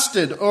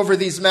fasted over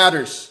these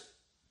matters?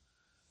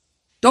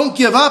 Don't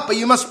give up, but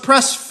you must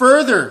press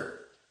further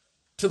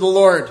to the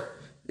Lord.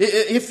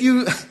 If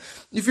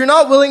you're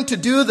not willing to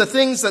do the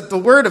things that the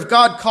Word of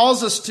God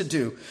calls us to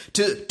do,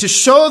 to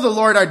show the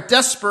Lord our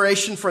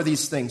desperation for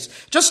these things,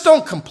 just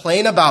don't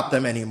complain about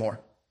them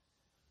anymore.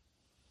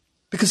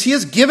 Because He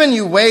has given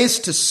you ways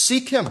to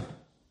seek Him.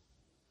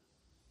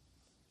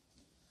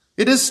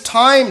 It is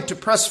time to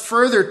press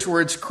further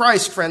towards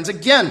Christ, friends.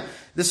 Again,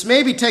 this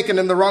may be taken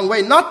in the wrong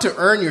way, not to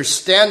earn your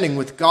standing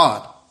with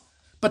God,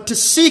 but to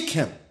seek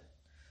Him,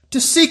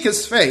 to seek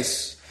His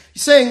face.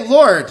 He's saying,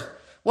 Lord,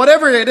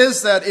 whatever it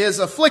is that is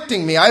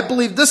afflicting me, I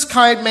believe this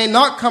kind may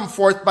not come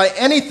forth by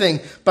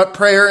anything but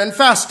prayer and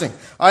fasting.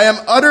 I am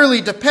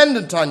utterly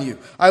dependent on you.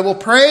 I will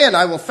pray and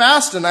I will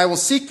fast and I will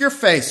seek your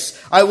face.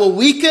 I will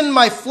weaken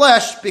my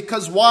flesh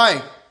because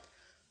why?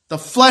 The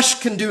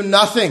flesh can do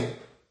nothing.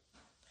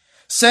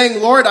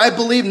 Saying, Lord, I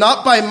believe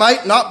not by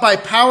might, not by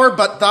power,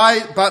 but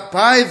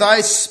by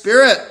thy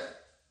Spirit.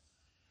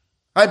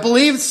 I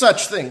believe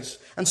such things.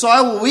 And so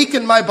I will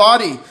weaken my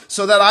body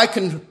so that I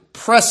can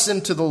press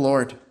into the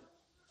Lord.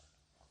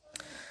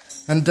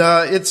 And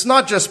it's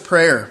not just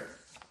prayer.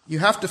 You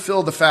have to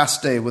fill the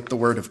fast day with the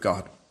Word of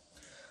God.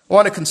 I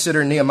want to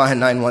consider Nehemiah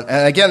 9:1.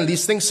 And again,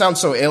 these things sound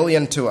so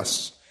alien to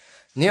us.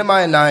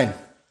 Nehemiah 9,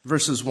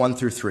 verses 1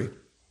 through 3.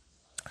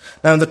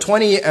 Now, on the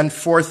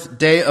 24th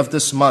day of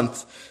this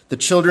month, the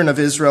children of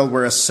Israel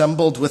were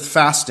assembled with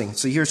fasting.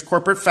 So here's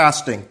corporate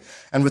fasting,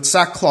 and with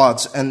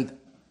sackcloths and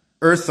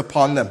earth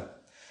upon them.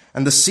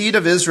 And the seed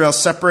of Israel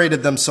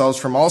separated themselves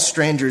from all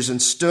strangers and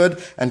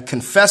stood and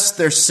confessed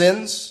their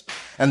sins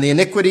and the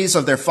iniquities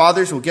of their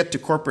fathers. We'll get to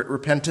corporate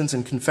repentance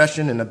and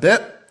confession in a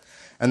bit.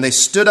 And they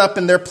stood up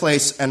in their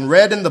place and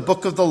read in the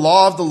book of the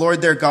law of the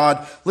Lord their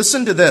God.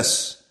 Listen to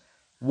this.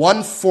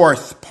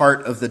 1/4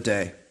 part of the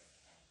day.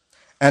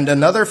 And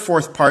another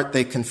 4th part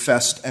they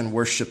confessed and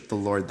worshiped the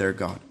Lord their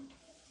God.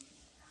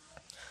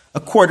 A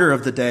quarter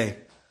of the day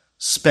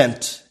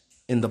spent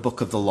in the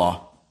book of the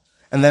law.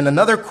 And then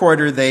another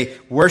quarter they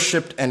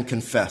worshiped and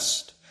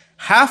confessed.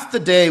 Half the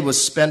day was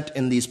spent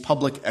in these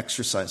public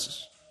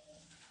exercises.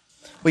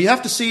 What you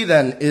have to see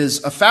then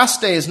is a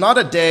fast day is not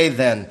a day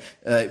then.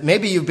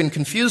 Maybe you've been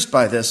confused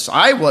by this.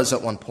 I was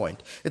at one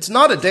point. It's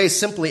not a day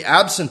simply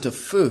absent of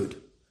food.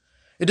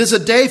 It is a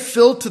day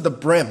filled to the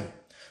brim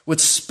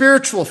with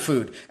spiritual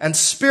food and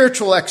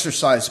spiritual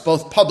exercise,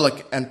 both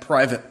public and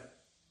private.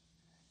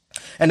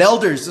 And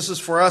elders, this is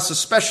for us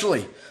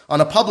especially,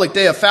 on a public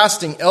day of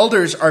fasting,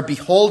 elders are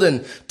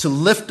beholden to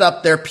lift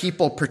up their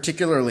people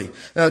particularly.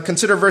 Now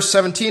consider verse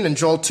 17 in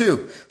Joel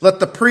 2. Let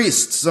the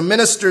priests, the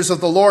ministers of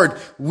the Lord,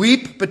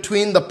 weep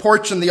between the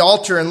porch and the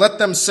altar, and let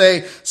them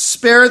say,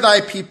 spare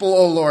thy people,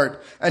 O Lord,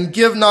 and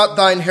give not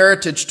thine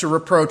heritage to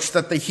reproach,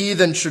 that the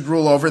heathen should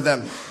rule over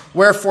them.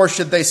 Wherefore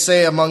should they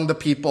say among the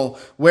people,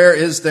 where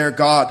is their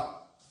God?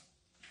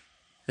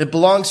 It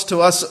belongs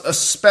to us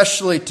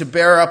especially to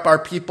bear up our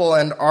people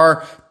and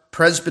our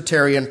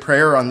presbytery in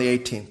prayer on the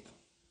 18th.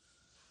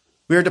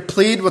 We are to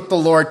plead with the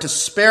Lord to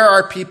spare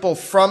our people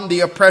from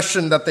the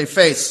oppression that they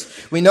face.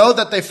 We know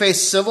that they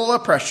face civil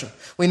oppression.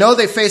 We know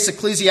they face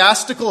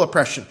ecclesiastical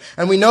oppression.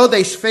 And we know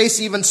they face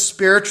even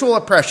spiritual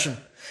oppression.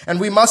 And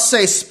we must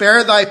say,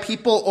 spare thy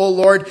people, O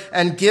Lord,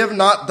 and give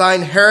not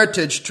thine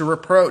heritage to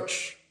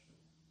reproach.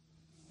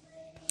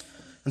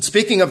 And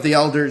speaking of the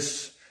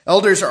elders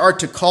are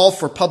to call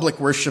for public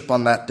worship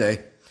on that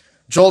day.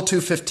 Joel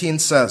 2:15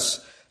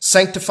 says,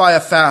 sanctify a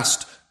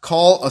fast,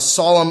 call a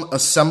solemn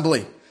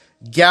assembly.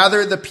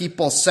 Gather the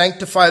people,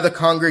 sanctify the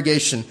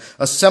congregation,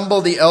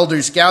 assemble the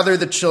elders, gather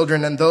the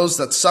children and those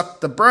that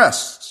suck the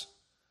breasts.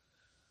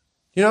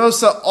 You notice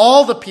that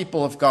all the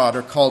people of God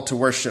are called to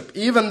worship,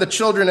 even the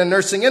children and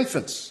nursing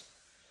infants.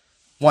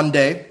 One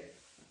day,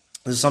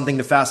 this is something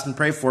to fast and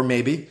pray for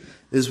maybe,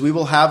 is we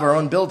will have our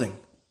own building.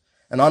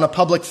 And on a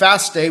public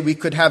fast day, we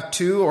could have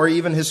 2 or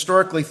even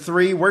historically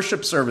 3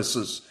 worship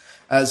services,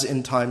 as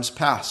in times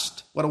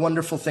past. What a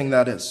wonderful thing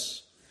that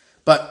is.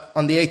 But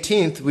on the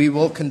 18th, we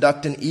will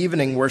conduct an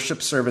evening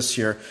worship service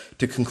here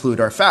to conclude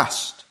our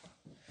fast.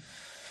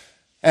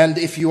 And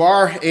if you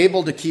are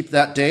able to keep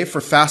that day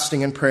for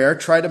fasting and prayer,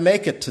 try to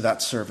make it to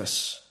that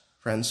service.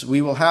 Friends,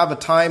 we will have a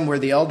time where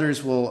the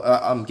elders will,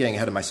 I'm getting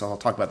ahead of myself, I'll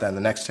talk about that in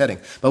the next heading,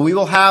 but we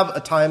will have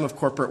a time of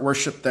corporate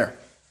worship there.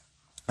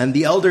 And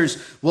the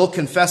elders will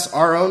confess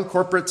our own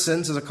corporate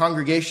sins as a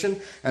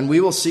congregation, and we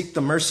will seek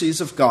the mercies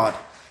of God.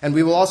 And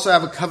we will also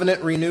have a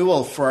covenant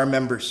renewal for our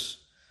members,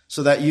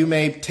 so that you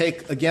may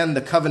take again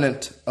the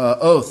covenant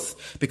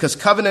oath, because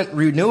covenant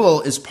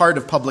renewal is part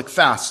of public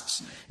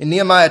fasts. In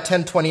Nehemiah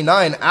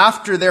 10:29,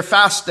 after their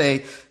fast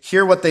day,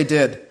 hear what they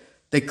did.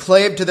 They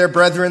clave to their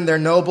brethren, their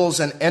nobles,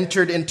 and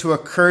entered into a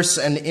curse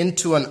and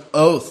into an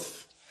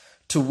oath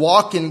to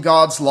walk in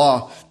God's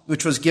law,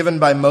 which was given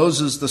by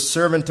Moses, the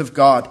servant of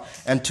God,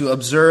 and to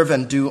observe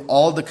and do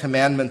all the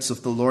commandments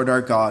of the Lord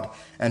our God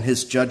and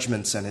his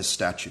judgments and his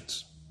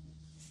statutes.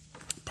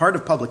 Part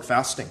of public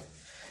fasting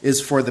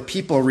is for the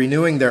people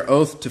renewing their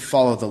oath to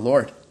follow the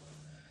Lord.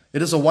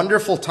 It is a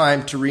wonderful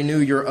time to renew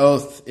your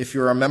oath if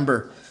you're a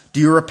member. Do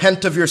you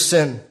repent of your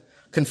sin?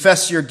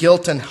 Confess your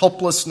guilt and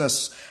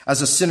helplessness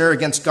as a sinner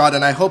against God.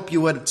 And I hope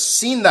you would have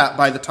seen that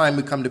by the time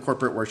we come to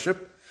corporate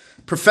worship.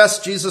 Profess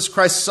Jesus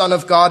Christ, Son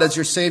of God, as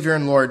your Savior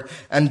and Lord,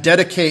 and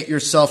dedicate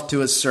yourself to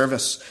his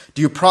service.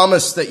 Do you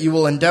promise that you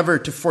will endeavor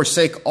to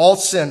forsake all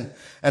sin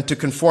and to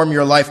conform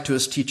your life to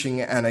his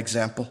teaching and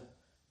example?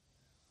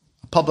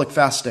 A public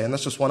fast day, and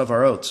that's just one of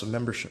our oaths of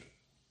membership.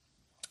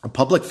 A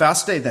public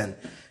fast day, then,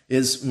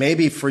 is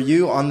maybe for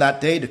you on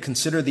that day to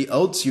consider the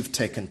oaths you've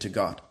taken to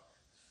God.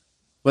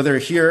 Whether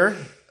here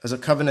as a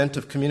covenant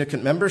of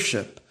communicant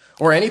membership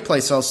or any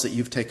place else that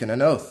you've taken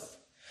an oath.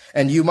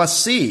 And you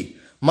must see,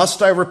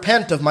 must I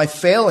repent of my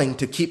failing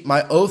to keep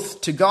my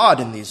oath to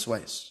God in these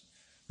ways?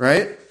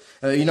 Right?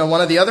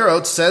 One of the other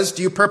oaths says,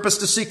 do you purpose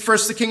to seek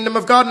first the kingdom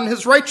of God and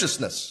his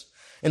righteousness?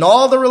 In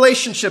all the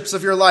relationships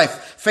of your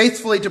life,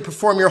 faithfully to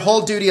perform your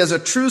whole duty as a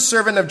true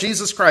servant of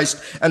Jesus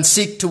Christ and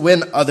seek to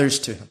win others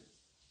to him.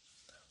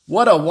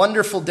 What a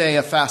wonderful day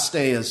a fast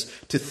day is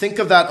to think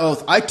of that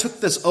oath. I took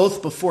this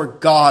oath before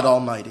God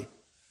Almighty.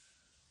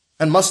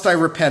 And must I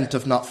repent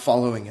of not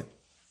following it?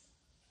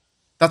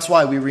 That's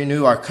why we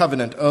renew our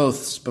covenant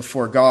oaths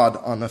before God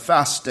on a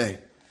fast day.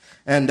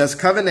 And as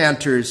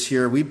covenanters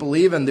here, we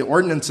believe in the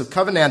ordinance of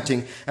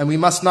covenanting, and we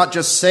must not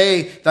just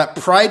say that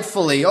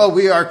pridefully, oh,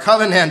 we are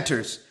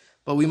covenanters,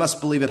 but we must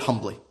believe it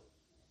humbly,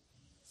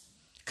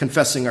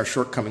 confessing our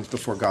shortcomings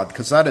before God,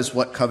 because that is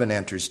what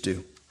covenanters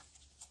do.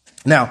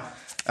 Now,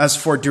 as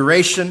for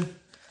duration,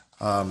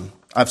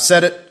 I've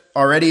said it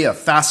already, a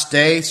fast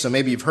day, so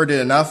maybe you've heard it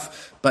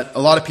enough, but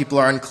a lot of people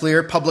are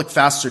unclear. Public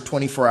fasts are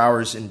 24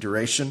 hours in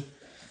duration.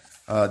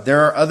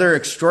 There are other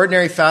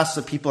extraordinary fasts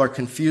that people are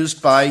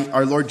confused by.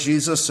 Our Lord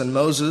Jesus and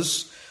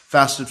Moses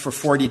fasted for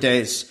 40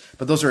 days,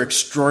 but those are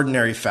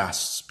extraordinary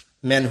fasts,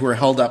 men who are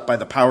held up by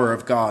the power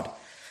of God.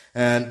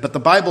 But the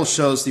Bible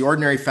shows the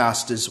ordinary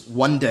fast is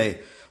one day.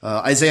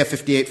 Isaiah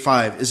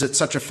 58:5, is it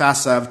such a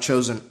fast that I have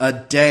chosen? A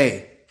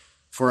day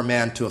for a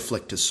man to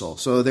afflict his soul.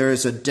 So there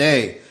is a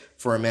day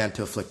for a man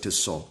to afflict his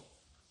soul.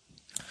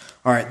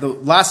 All right, the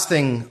last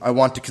thing I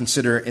want to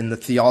consider in the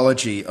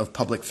theology of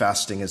public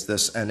fasting is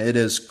this, and it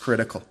is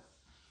critical.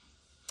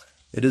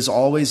 It is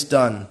always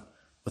done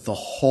with a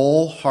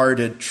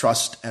wholehearted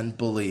trust and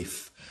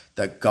belief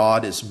that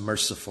God is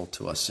merciful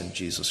to us in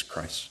Jesus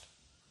Christ.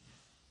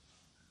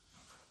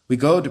 We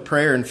go to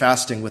prayer and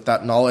fasting with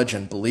that knowledge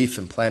and belief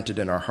implanted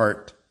in our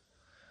heart.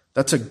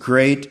 That's a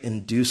great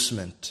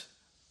inducement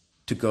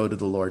to go to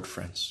the Lord,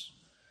 friends.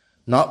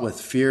 Not with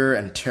fear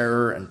and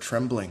terror and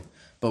trembling,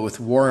 but with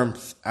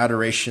warmth,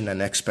 adoration,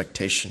 and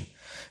expectation.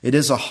 It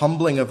is a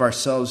humbling of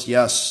ourselves,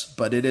 yes,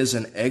 but it is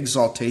an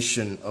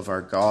exaltation of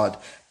our God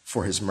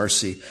for his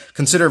mercy.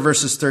 Consider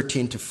verses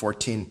 13 to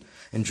 14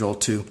 in Joel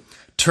 2.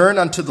 Turn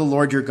unto the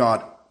Lord your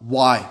God.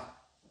 Why?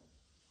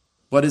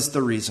 What is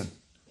the reason?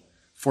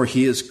 For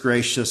he is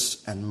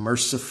gracious and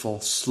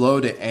merciful,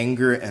 slow to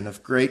anger and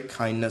of great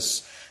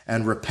kindness,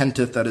 and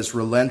repenteth, that is,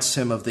 relents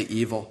him of the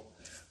evil.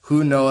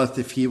 Who knoweth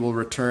if he will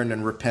return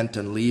and repent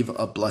and leave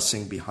a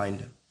blessing behind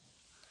him?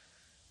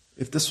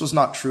 If this was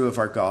not true of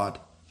our God,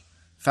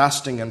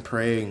 fasting and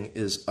praying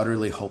is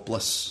utterly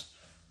hopeless,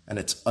 and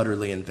it's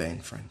utterly in vain,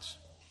 friends.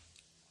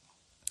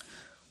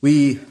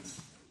 We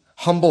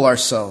humble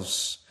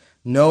ourselves,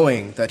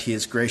 knowing that he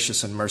is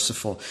gracious and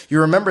merciful. You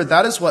remember,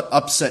 that is what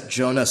upset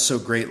Jonah so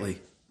greatly,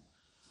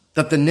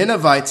 that the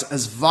Ninevites,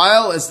 as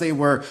vile as they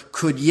were,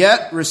 could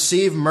yet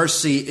receive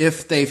mercy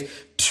if they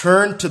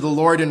turned to the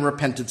Lord in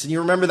repentance. And you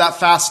remember that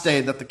fast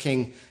day that the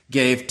king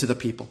gave to the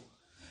people,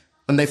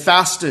 when they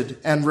fasted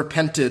and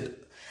repented.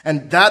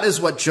 And that is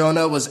what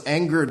Jonah was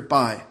angered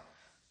by,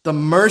 the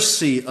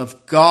mercy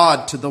of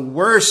God to the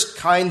worst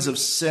kinds of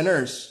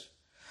sinners.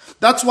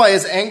 That's why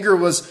his anger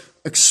was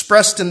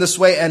expressed in this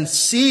way. And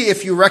see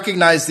if you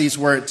recognize these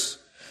words.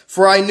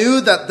 For I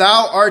knew that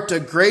thou art a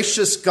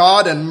gracious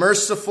God and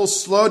merciful,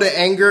 slow to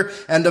anger,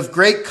 and of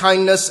great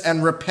kindness,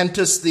 and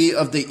repentest thee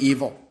of the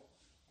evil.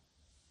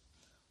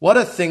 What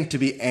a thing to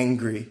be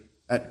angry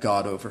at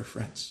God over,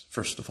 friends,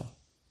 first of all.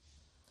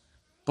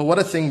 But what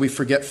a thing we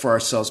forget for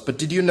ourselves. But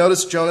did you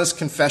notice Jonah's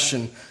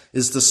confession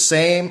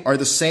are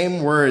the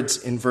same words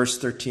in verse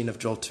 13 of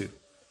Joel 2?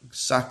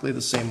 Exactly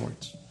the same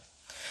words.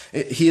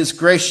 He is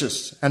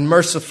gracious and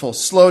merciful,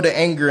 slow to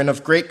anger, and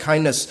of great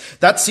kindness.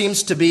 That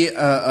seems to be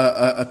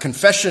a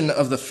confession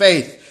of the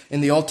faith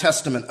in the Old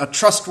Testament, a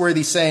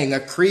trustworthy saying, a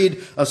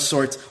creed of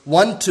sorts,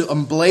 one to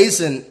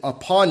emblazon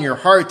upon your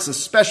hearts,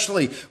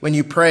 especially when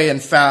you pray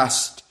and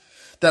fast.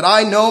 That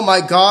I know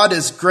my God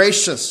is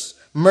gracious,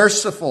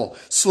 merciful,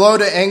 slow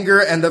to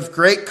anger, and of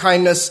great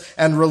kindness,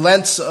 and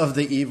relents of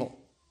the evil.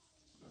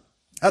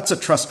 That's a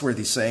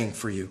trustworthy saying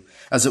for you,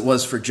 as it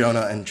was for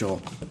Jonah and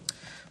Joel.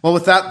 Well,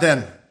 with that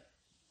then,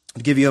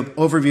 to give you an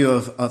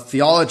overview of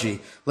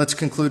theology, let's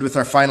conclude with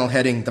our final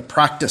heading, the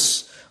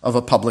practice of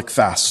a public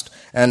fast.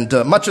 And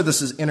much of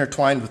this is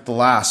intertwined with the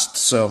last,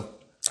 so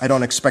I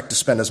don't expect to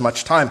spend as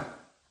much time.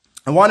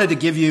 I wanted to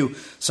give you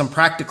some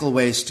practical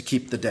ways to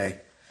keep the day,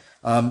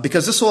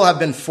 because this will have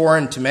been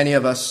foreign to many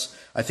of us.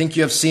 I think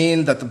you have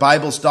seen that the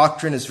Bible's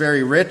doctrine is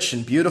very rich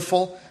and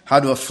beautiful, how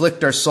to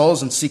afflict our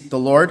souls and seek the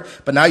Lord.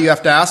 But now you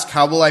have to ask,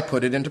 how will I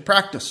put it into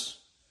practice?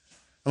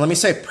 And let me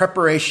say,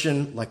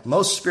 preparation, like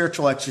most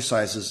spiritual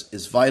exercises,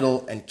 is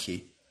vital and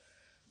key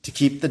to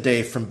keep the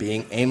day from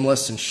being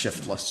aimless and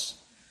shiftless.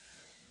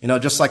 You know,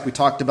 just like we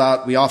talked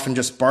about, we often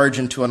just barge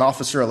into an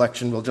officer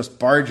election. We'll just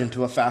barge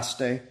into a fast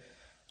day,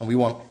 and we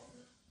won't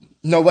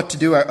know what to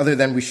do other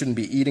than we shouldn't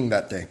be eating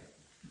that day.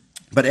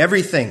 But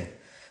everything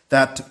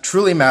that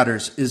truly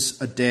matters is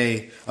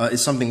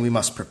something we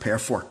must prepare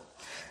for.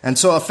 And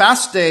so a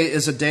fast day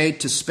is a day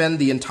to spend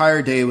the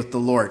entire day with the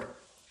Lord.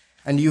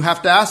 And you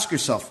have to ask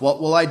yourself,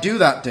 what will I do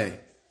that day?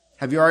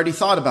 Have you already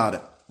thought about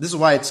it? This is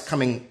why it's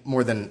coming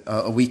more than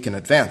a week in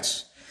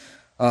advance.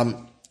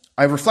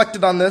 I've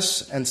reflected on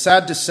this, and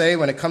sad to say,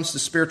 when it comes to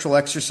spiritual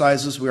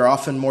exercises, we are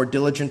often more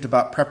diligent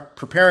about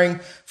preparing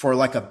for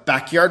like a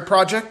backyard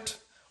project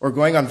or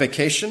going on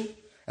vacation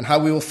and how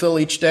we will fill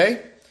each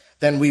day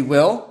than we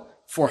will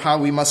for how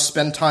we must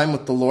spend time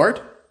with the Lord.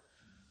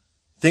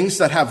 Things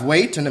that have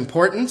weight and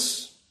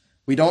importance,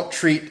 we don't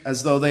treat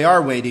as though they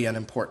are weighty and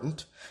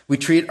important. We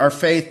treat our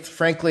faith,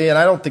 frankly, and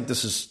I don't think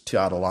this is too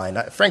out of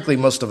line. Frankly,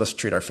 most of us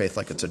treat our faith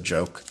like it's a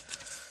joke.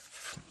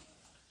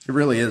 It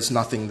really is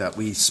nothing that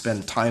we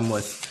spend time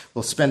with.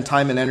 We'll spend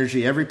time and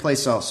energy every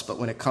place else, but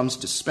when it comes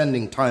to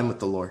spending time with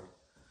the Lord.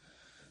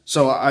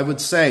 So I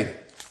would say,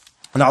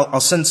 and I'll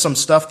send some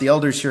stuff, the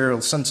elders here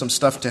will send some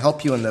stuff to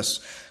help you in this.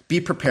 Be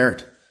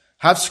prepared.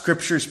 Have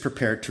scriptures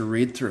prepared to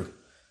read through.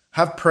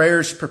 Have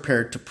prayers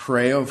prepared to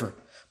pray over.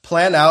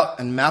 Plan out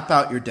and map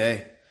out your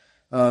day.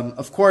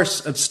 Of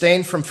course,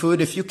 abstain from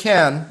food if you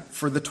can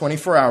for the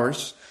 24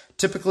 hours.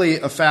 Typically,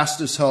 a fast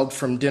is held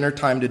from dinner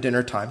time to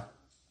dinner time.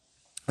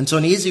 And so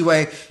an easy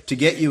way to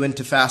get you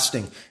into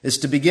fasting is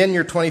to begin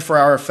your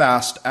 24-hour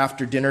fast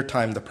after dinner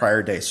time the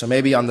prior day. So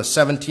maybe on the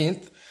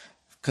 17th,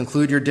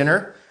 conclude your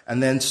dinner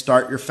and then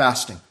start your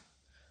fasting.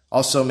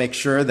 Also, make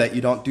sure that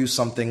you don't do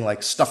something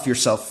like stuff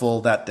yourself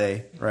full that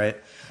day, right?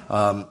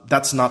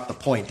 That's not the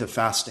point of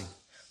fasting.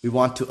 We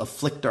want to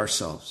afflict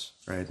ourselves,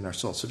 right, in our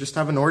soul. So just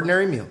have an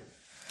ordinary meal.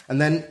 And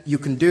then you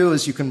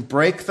can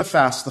break the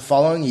fast the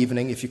following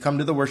evening. If you come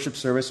to the worship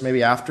service,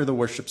 maybe after the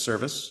worship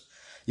service,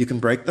 you can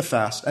break the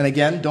fast. And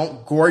again,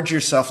 don't gorge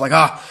yourself like,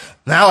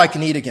 now I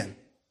can eat again,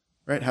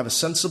 right? Have a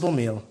sensible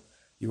meal.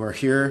 You are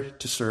here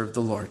to serve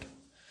the Lord.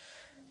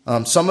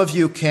 Some of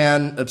you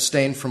can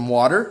abstain from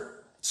water.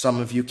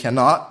 Some of you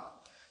cannot.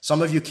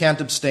 Some of you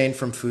can't abstain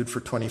from food for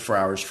 24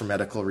 hours for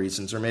medical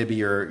reasons, or maybe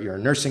you're a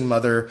nursing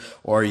mother,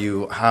 or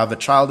you have a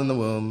child in the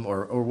womb,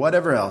 or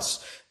whatever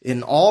else.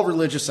 In all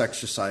religious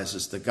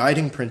exercises, the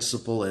guiding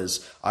principle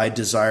is, I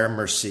desire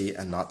mercy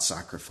and not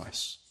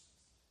sacrifice.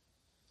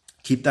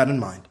 Keep that in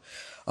mind.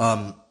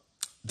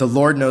 The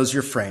Lord knows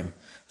your frame.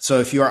 So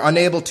if you are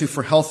unable to,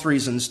 for health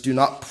reasons, do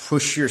not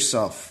push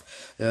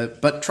yourself.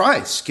 But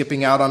try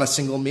skipping out on a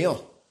single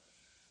meal.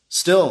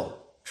 Still,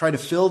 try to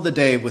fill the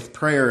day with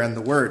prayer and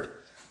the word.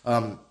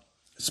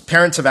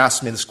 Parents have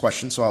asked me this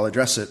question, so I'll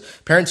address it.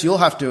 Parents, you'll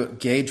have to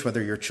gauge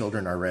whether your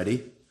children are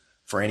ready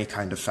for any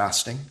kind of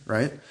fasting,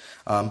 right?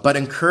 But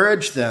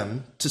encourage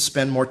them to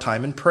spend more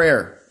time in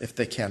prayer if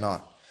they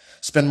cannot.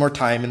 Spend more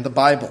time in the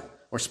Bible,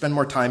 or spend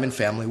more time in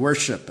family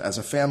worship as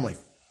a family.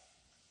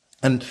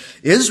 And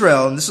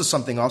Israel, and this is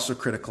something also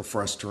critical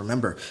for us to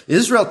remember,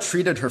 Israel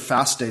treated her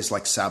fast days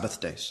like Sabbath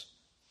days.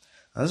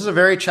 Now, this is a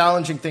very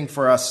challenging thing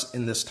for us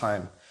in this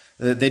time.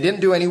 They didn't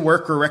do any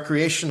work or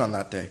recreation on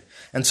that day.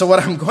 And so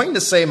what I'm going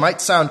to say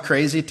might sound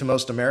crazy to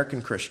most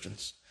American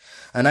Christians.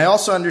 And I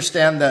also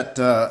understand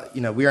that,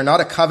 we are not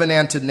a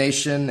covenanted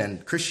nation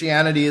and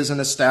Christianity isn't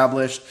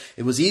established.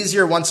 It was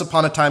easier once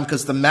upon a time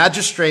because the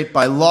magistrate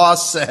by law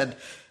said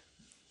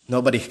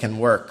nobody can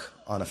work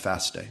on a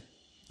fast day.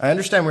 I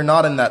understand we're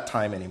not in that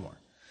time anymore.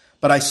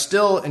 But I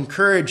still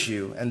encourage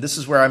you, and this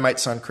is where I might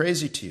sound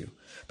crazy to you,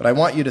 but I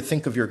want you to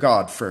think of your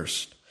God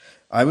first.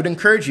 I would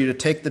encourage you to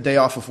take the day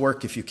off of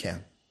work if you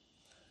can.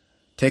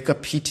 Take a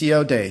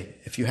PTO day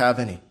if you have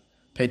any.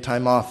 Paid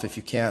time off if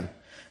you can.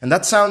 And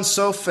that sounds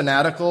so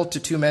fanatical to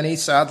too many,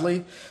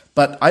 sadly,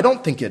 but I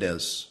don't think it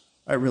is.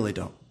 I really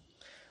don't.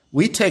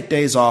 We take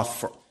days off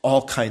for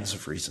all kinds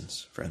of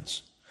reasons,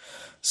 friends.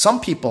 Some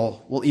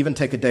people will even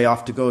take a day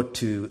off to go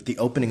to the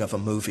opening of a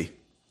movie.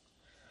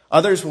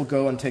 Others will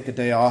go and take a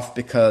day off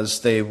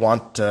because they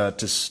want to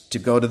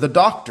go to the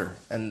doctor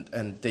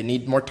and they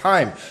need more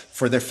time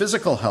for their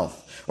physical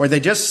health. Or they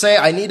just say,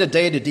 I need a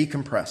day to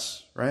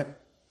decompress, right?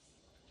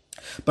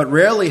 But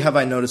rarely have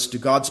I noticed do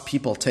God's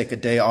people take a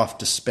day off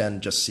to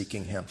spend just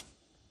seeking him.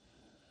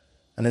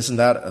 And isn't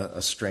that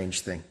a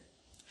strange thing?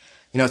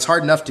 You know, it's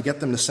hard enough to get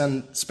them to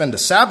spend a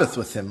Sabbath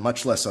with him,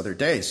 much less other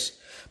days.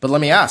 But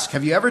let me ask,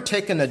 have you ever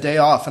taken a day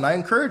off? And I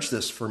encourage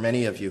this for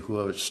many of you who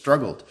have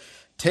struggled.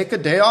 Take a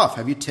day off.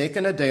 Have you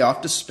taken a day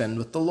off to spend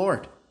with the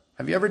Lord?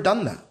 Have you ever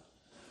done that?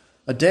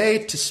 A day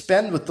to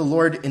spend with the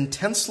Lord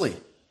intensely.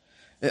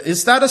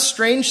 Is that a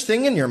strange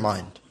thing in your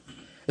mind?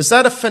 Is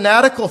that a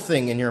fanatical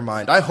thing in your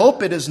mind? I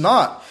hope it is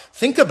not.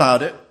 Think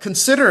about it.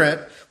 Consider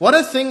it. What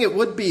a thing it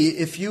would be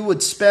if you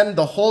would spend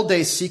the whole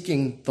day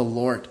seeking the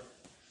Lord.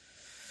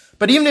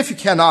 But even if you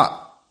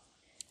cannot,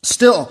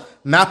 still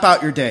map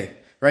out your day,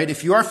 right?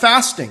 If you are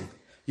fasting,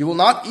 you will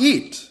not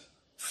eat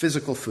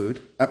physical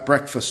food at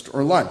breakfast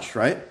or lunch,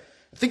 right?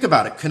 Think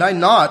about it. Could I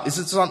not, is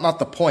it not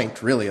the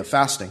point really of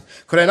fasting?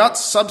 Could I not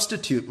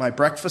substitute my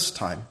breakfast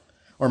time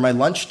or my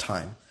lunch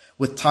time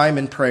with time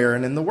in prayer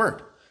and in the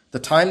Word? The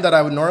time that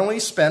I would normally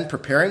spend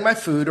preparing my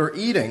food or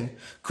eating,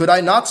 could I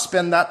not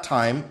spend that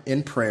time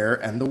in prayer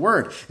and the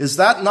Word? Is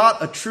that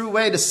not a true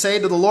way to say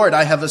to the Lord,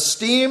 I have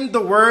esteemed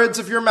the words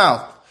of your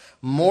mouth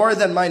more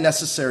than my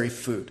necessary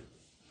food?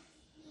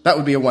 That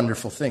would be a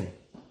wonderful thing.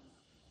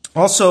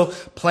 Also,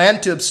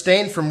 plan to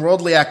abstain from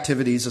worldly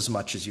activities as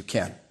much as you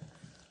can.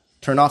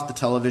 Turn off the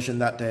television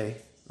that day,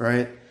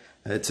 right?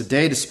 It's a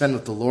day to spend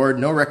with the Lord.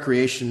 No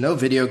recreation, no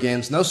video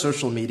games, no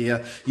social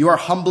media. You are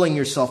humbling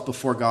yourself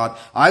before God.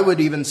 I would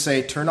even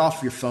say turn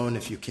off your phone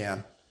if you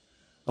can.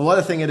 And what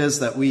a thing it is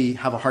that we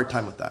have a hard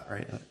time with that,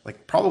 right?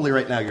 Like probably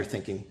right now you're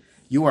thinking,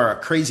 you are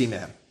a crazy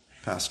man,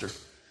 Pastor.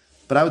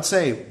 But I would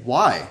say,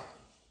 why?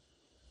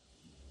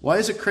 Why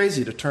is it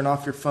crazy to turn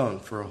off your phone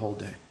for a whole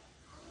day?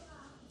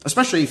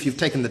 Especially if you've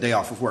taken the day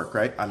off of work,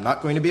 right? I'm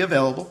not going to be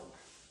available,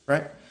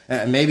 right?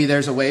 And maybe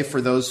there's a way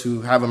for those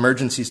who have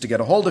emergencies to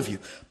get a hold of you.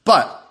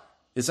 But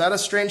is that a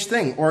strange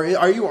thing? Or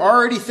are you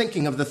already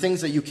thinking of the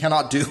things that you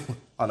cannot do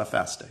on a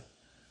fast day?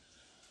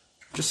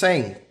 Just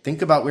saying,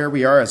 think about where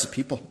we are as a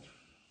people.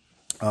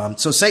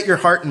 So set your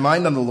heart and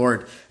mind on the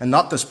Lord and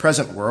not this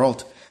present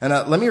world. And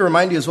let me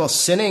remind you as well,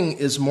 sinning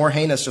is more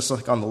heinous, just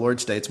like on the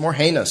Lord's Day. It's more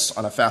heinous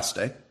on a fast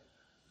day.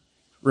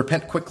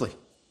 Repent quickly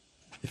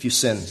if you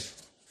sin.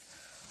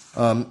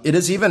 It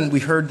is even,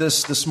 we heard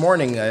this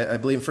morning, I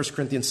believe in 1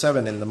 Corinthians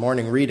 7 in the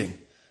morning reading,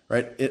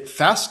 right?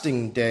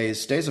 Fasting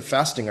days of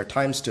fasting are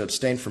times to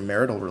abstain from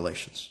marital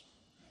relations,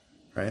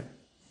 right?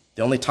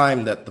 The only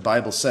time that the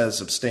Bible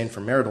says abstain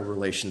from marital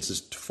relations is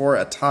for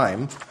a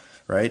time,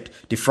 right?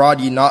 Defraud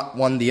ye not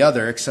one the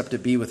other, except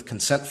it be with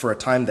consent for a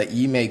time that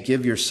ye may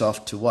give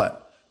yourself to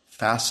what?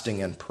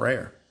 Fasting and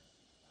prayer.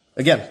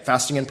 Again,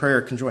 fasting and prayer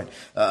are conjoined.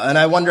 And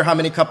I wonder how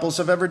many couples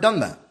have ever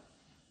done that.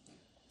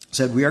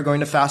 Said, we are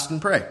going to fast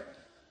and pray.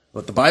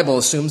 But the Bible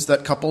assumes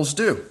that couples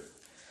do.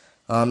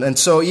 And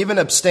so even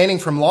abstaining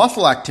from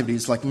lawful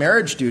activities like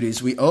marriage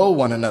duties, we owe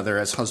one another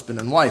as husband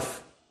and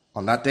wife.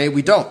 On that day,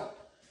 we don't.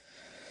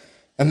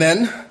 And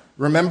then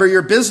remember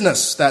your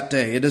business that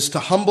day. It is to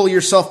humble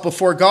yourself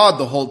before God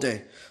the whole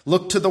day.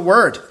 Look to the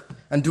Word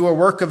and do a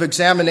work of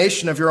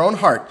examination of your own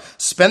heart.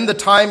 Spend the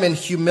time in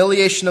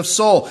humiliation of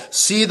soul.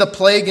 See the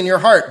plague in your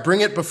heart.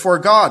 Bring it before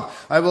God.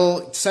 I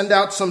will send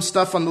out some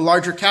stuff on the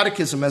larger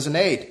catechism as an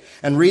aid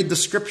and read the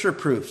scripture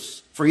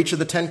proofs for each of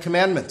the 10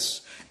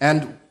 commandments.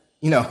 And,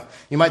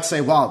 you might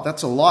say, wow,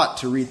 that's a lot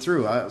to read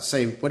through. I would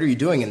say, what are you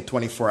doing in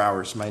 24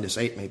 hours minus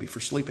 8 maybe for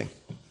sleeping,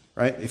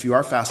 right? If you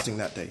are fasting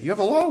that day, you have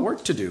a lot of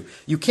work to do.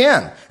 You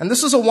can. And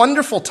this is a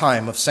wonderful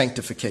time of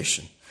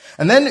sanctification.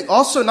 And then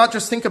also not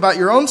just think about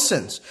your own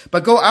sins,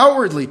 but go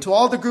outwardly to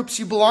all the groups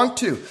you belong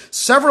to.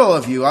 Several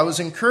of you, I was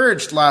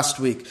encouraged last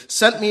week,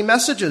 sent me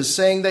messages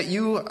saying that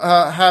you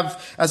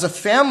have, as a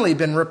family,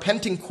 been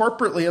repenting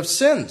corporately of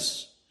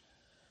sins.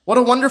 What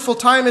a wonderful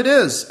time it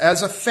is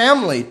as a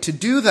family to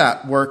do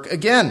that work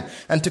again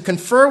and to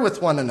confer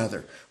with one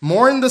another.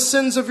 Mourn the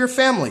sins of your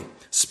family.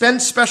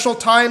 Spend special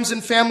times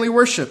in family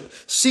worship.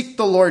 Seek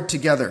the Lord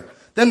together.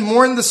 Then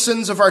mourn the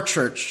sins of our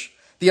church.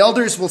 The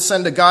elders will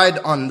send a guide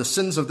on the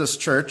sins of this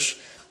church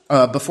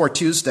before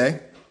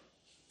Tuesday.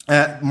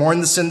 Mourn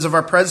the sins of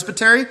our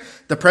presbytery.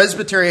 The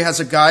presbytery has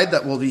a guide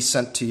that will be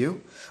sent to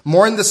you.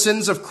 Mourn the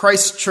sins of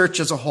Christ's church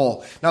as a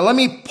whole. Now let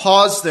me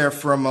pause there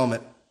for a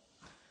moment.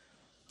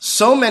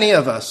 So many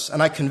of us,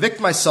 and I convict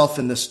myself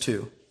in this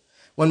too,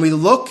 when we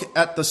look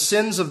at the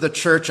sins of the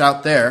church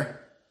out there,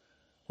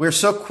 we're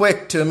so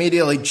quick to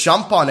immediately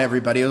jump on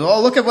everybody.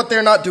 Oh, look at what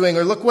they're not doing,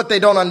 or look what they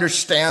don't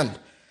understand.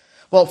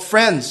 Well,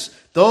 friends,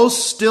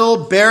 those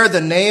still bear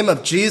the name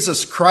of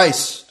Jesus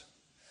Christ.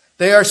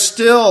 They are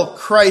still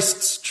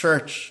Christ's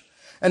church.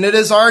 And it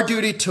is our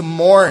duty to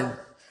mourn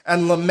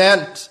and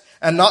lament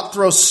and not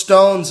throw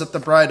stones at the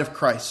bride of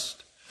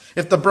Christ.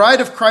 If the bride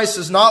of Christ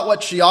is not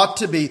what she ought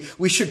to be,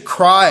 we should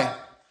cry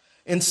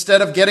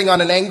instead of getting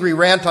on an angry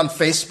rant on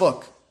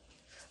Facebook.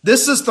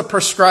 This is the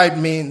prescribed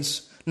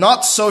means,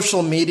 not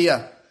social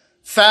media.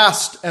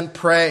 Fast and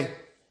pray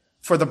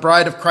for the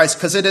bride of Christ,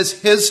 because it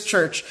is his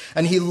church,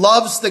 and he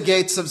loves the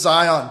gates of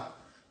Zion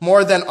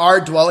more than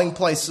our dwelling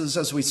places,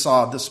 as we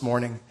saw this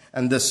morning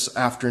and this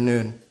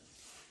afternoon.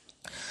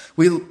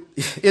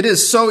 It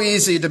is so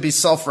easy to be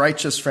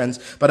self-righteous, friends,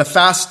 but a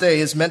fast day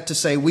is meant to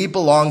say we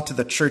belong to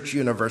the church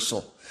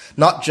universal,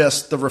 not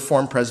just the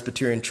Reformed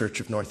Presbyterian Church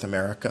of North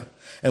America.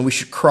 And we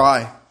should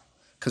cry,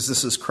 because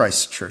this is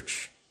Christ's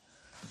church.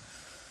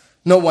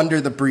 No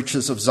wonder the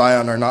breaches of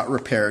Zion are not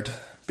repaired,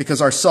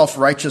 because our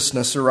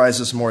self-righteousness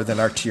arises more than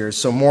our tears.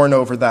 So mourn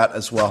over that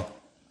as well.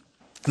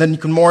 Then you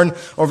can mourn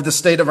over the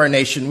state of our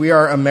nation. We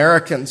are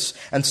Americans,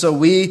 and so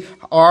we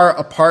are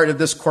a part of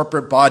this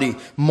corporate body.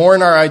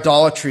 Mourn our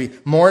idolatry,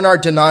 mourn our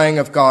denying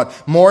of God,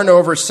 mourn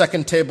over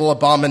second table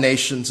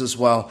abominations as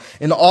well.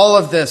 In all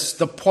of this,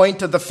 the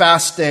point of the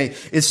fast day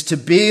is to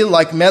be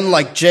like men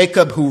like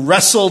Jacob who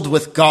wrestled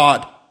with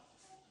God.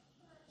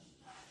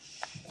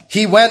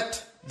 He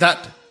went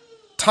that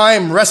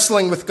time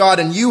wrestling with God,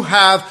 and you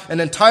have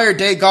an entire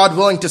day, God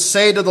willing, to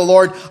say to the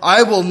Lord,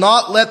 I will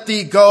not let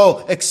thee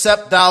go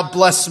except thou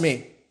bless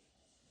me.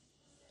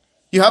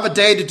 You have a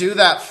day to do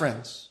that,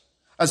 friends,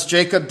 as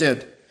Jacob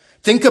did.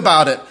 Think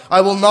about it.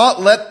 I will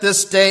not let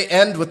this day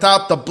end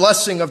without the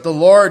blessing of the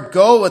Lord.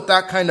 Go with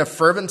that kind of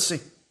fervency.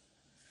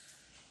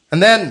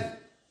 And then,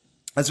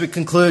 as we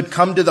conclude,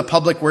 come to the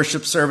public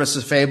worship service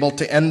if able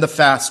to end the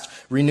fast,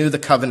 renew the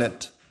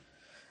covenant.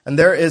 And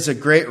there is a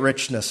great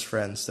richness,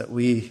 friends, that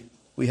we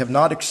have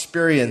not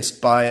experienced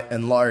by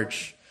and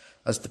large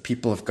as the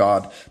people of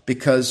God,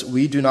 because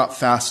we do not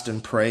fast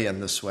and pray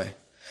in this way.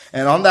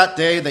 And on that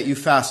day that you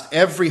fast,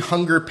 every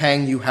hunger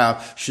pang you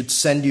have should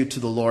send you to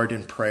the Lord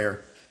in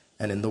prayer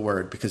and in the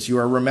word, because you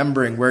are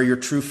remembering where your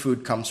true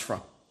food comes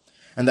from,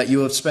 and that you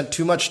have spent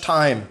too much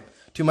time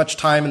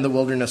in the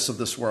wilderness of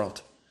this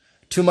world,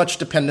 too much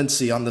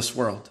dependency on this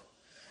world.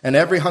 And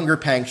every hunger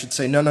pang should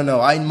say,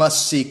 no, I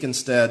must seek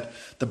instead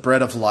the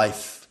bread of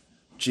life,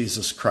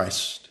 Jesus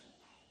Christ.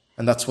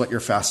 And that's what your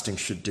fasting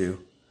should do.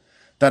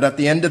 That at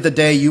the end of the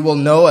day, you will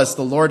know as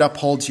the Lord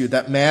upholds you,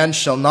 that man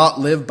shall not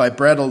live by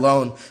bread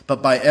alone,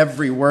 but by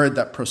every word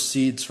that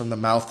proceeds from the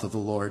mouth of the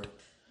Lord.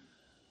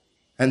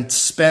 And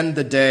spend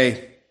the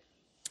day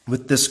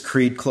with this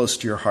creed close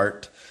to your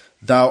heart.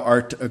 Thou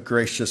art a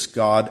gracious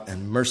God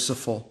and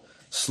merciful,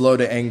 slow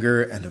to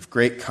anger and of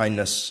great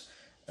kindness,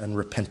 and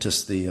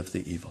repentest thee of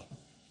the evil.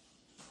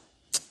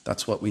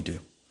 That's what we do.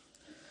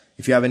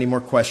 If you have any more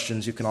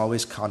questions, you can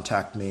always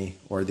contact me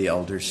or the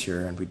elders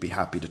here, and we'd be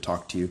happy to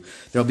talk to you.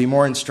 There'll be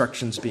more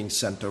instructions being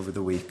sent over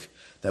the week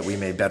that we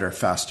may better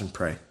fast and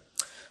pray.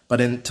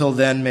 But until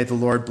then, may the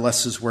Lord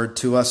bless his word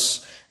to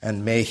us,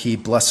 and may he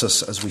bless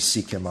us as we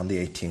seek him on the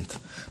 18th.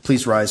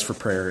 Please rise for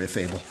prayer if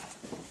able.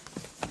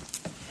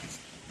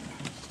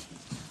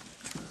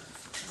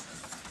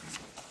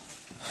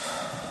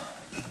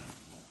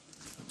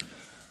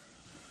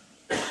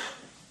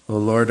 O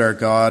Lord our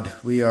God,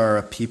 we are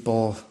a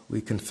people, we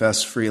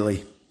confess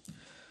freely,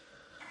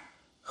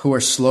 who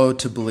are slow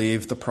to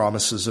believe the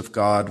promises of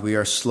God. We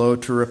are slow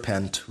to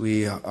repent.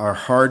 We are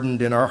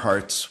hardened in our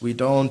hearts. We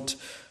don't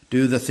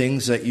do the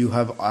things that you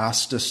have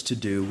asked us to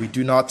do. We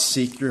do not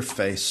seek your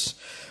face.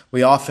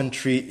 We often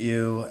treat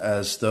you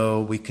as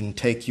though we can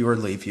take you or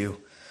leave you.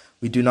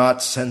 We do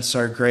not sense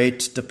our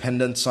great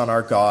dependence on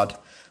our God.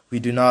 We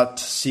do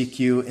not seek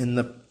you in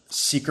the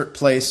secret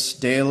place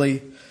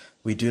daily.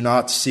 We do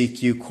not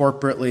seek you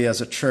corporately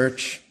as a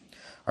church.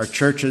 Our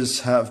churches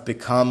have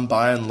become,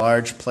 by and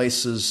large,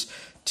 places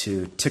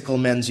to tickle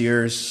men's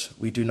ears.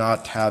 We do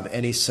not have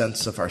any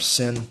sense of our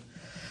sin.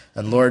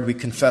 And Lord, we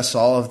confess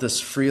all of this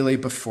freely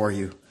before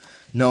you,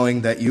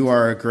 knowing that you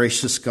are a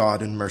gracious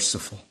God and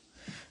merciful.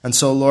 And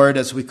so, Lord,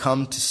 as we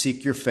come to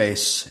seek your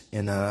face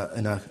in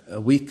a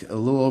week, a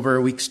little over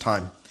a week's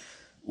time,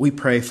 we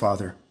pray,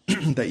 Father,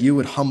 that you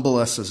would humble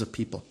us as a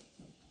people.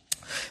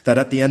 That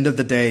at the end of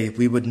the day,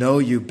 we would know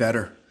you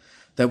better.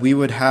 That we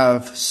would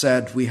have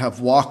said, we have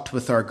walked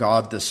with our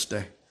God this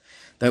day.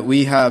 That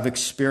we have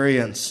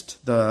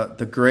experienced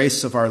the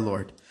grace of our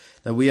Lord.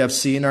 That we have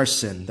seen our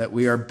sin. That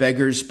we are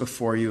beggars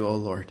before you, O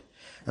Lord.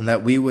 And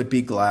that we would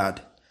be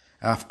glad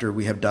after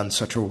we have done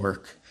such a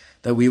work.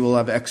 That we will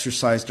have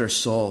exercised our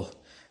soul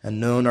and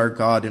known our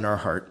God in our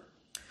heart.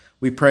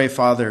 We pray,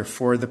 Father,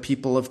 for the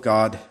people of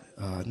God,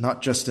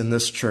 not just in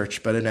this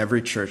church, but in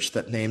every church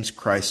that names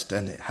Christ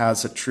and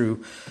has a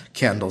true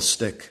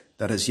candlestick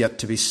that has yet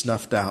to be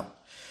snuffed out.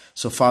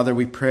 So, Father,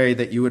 we pray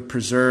that you would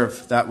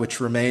preserve that which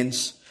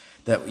remains,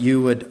 that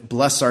you would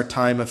bless our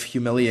time of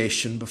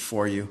humiliation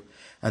before you,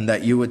 and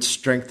that you would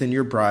strengthen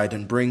your bride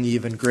and bring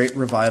even great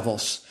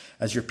revivals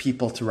as your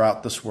people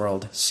throughout this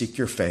world seek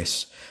your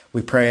face.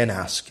 We pray and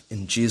ask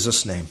in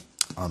Jesus' name.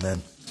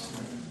 Amen.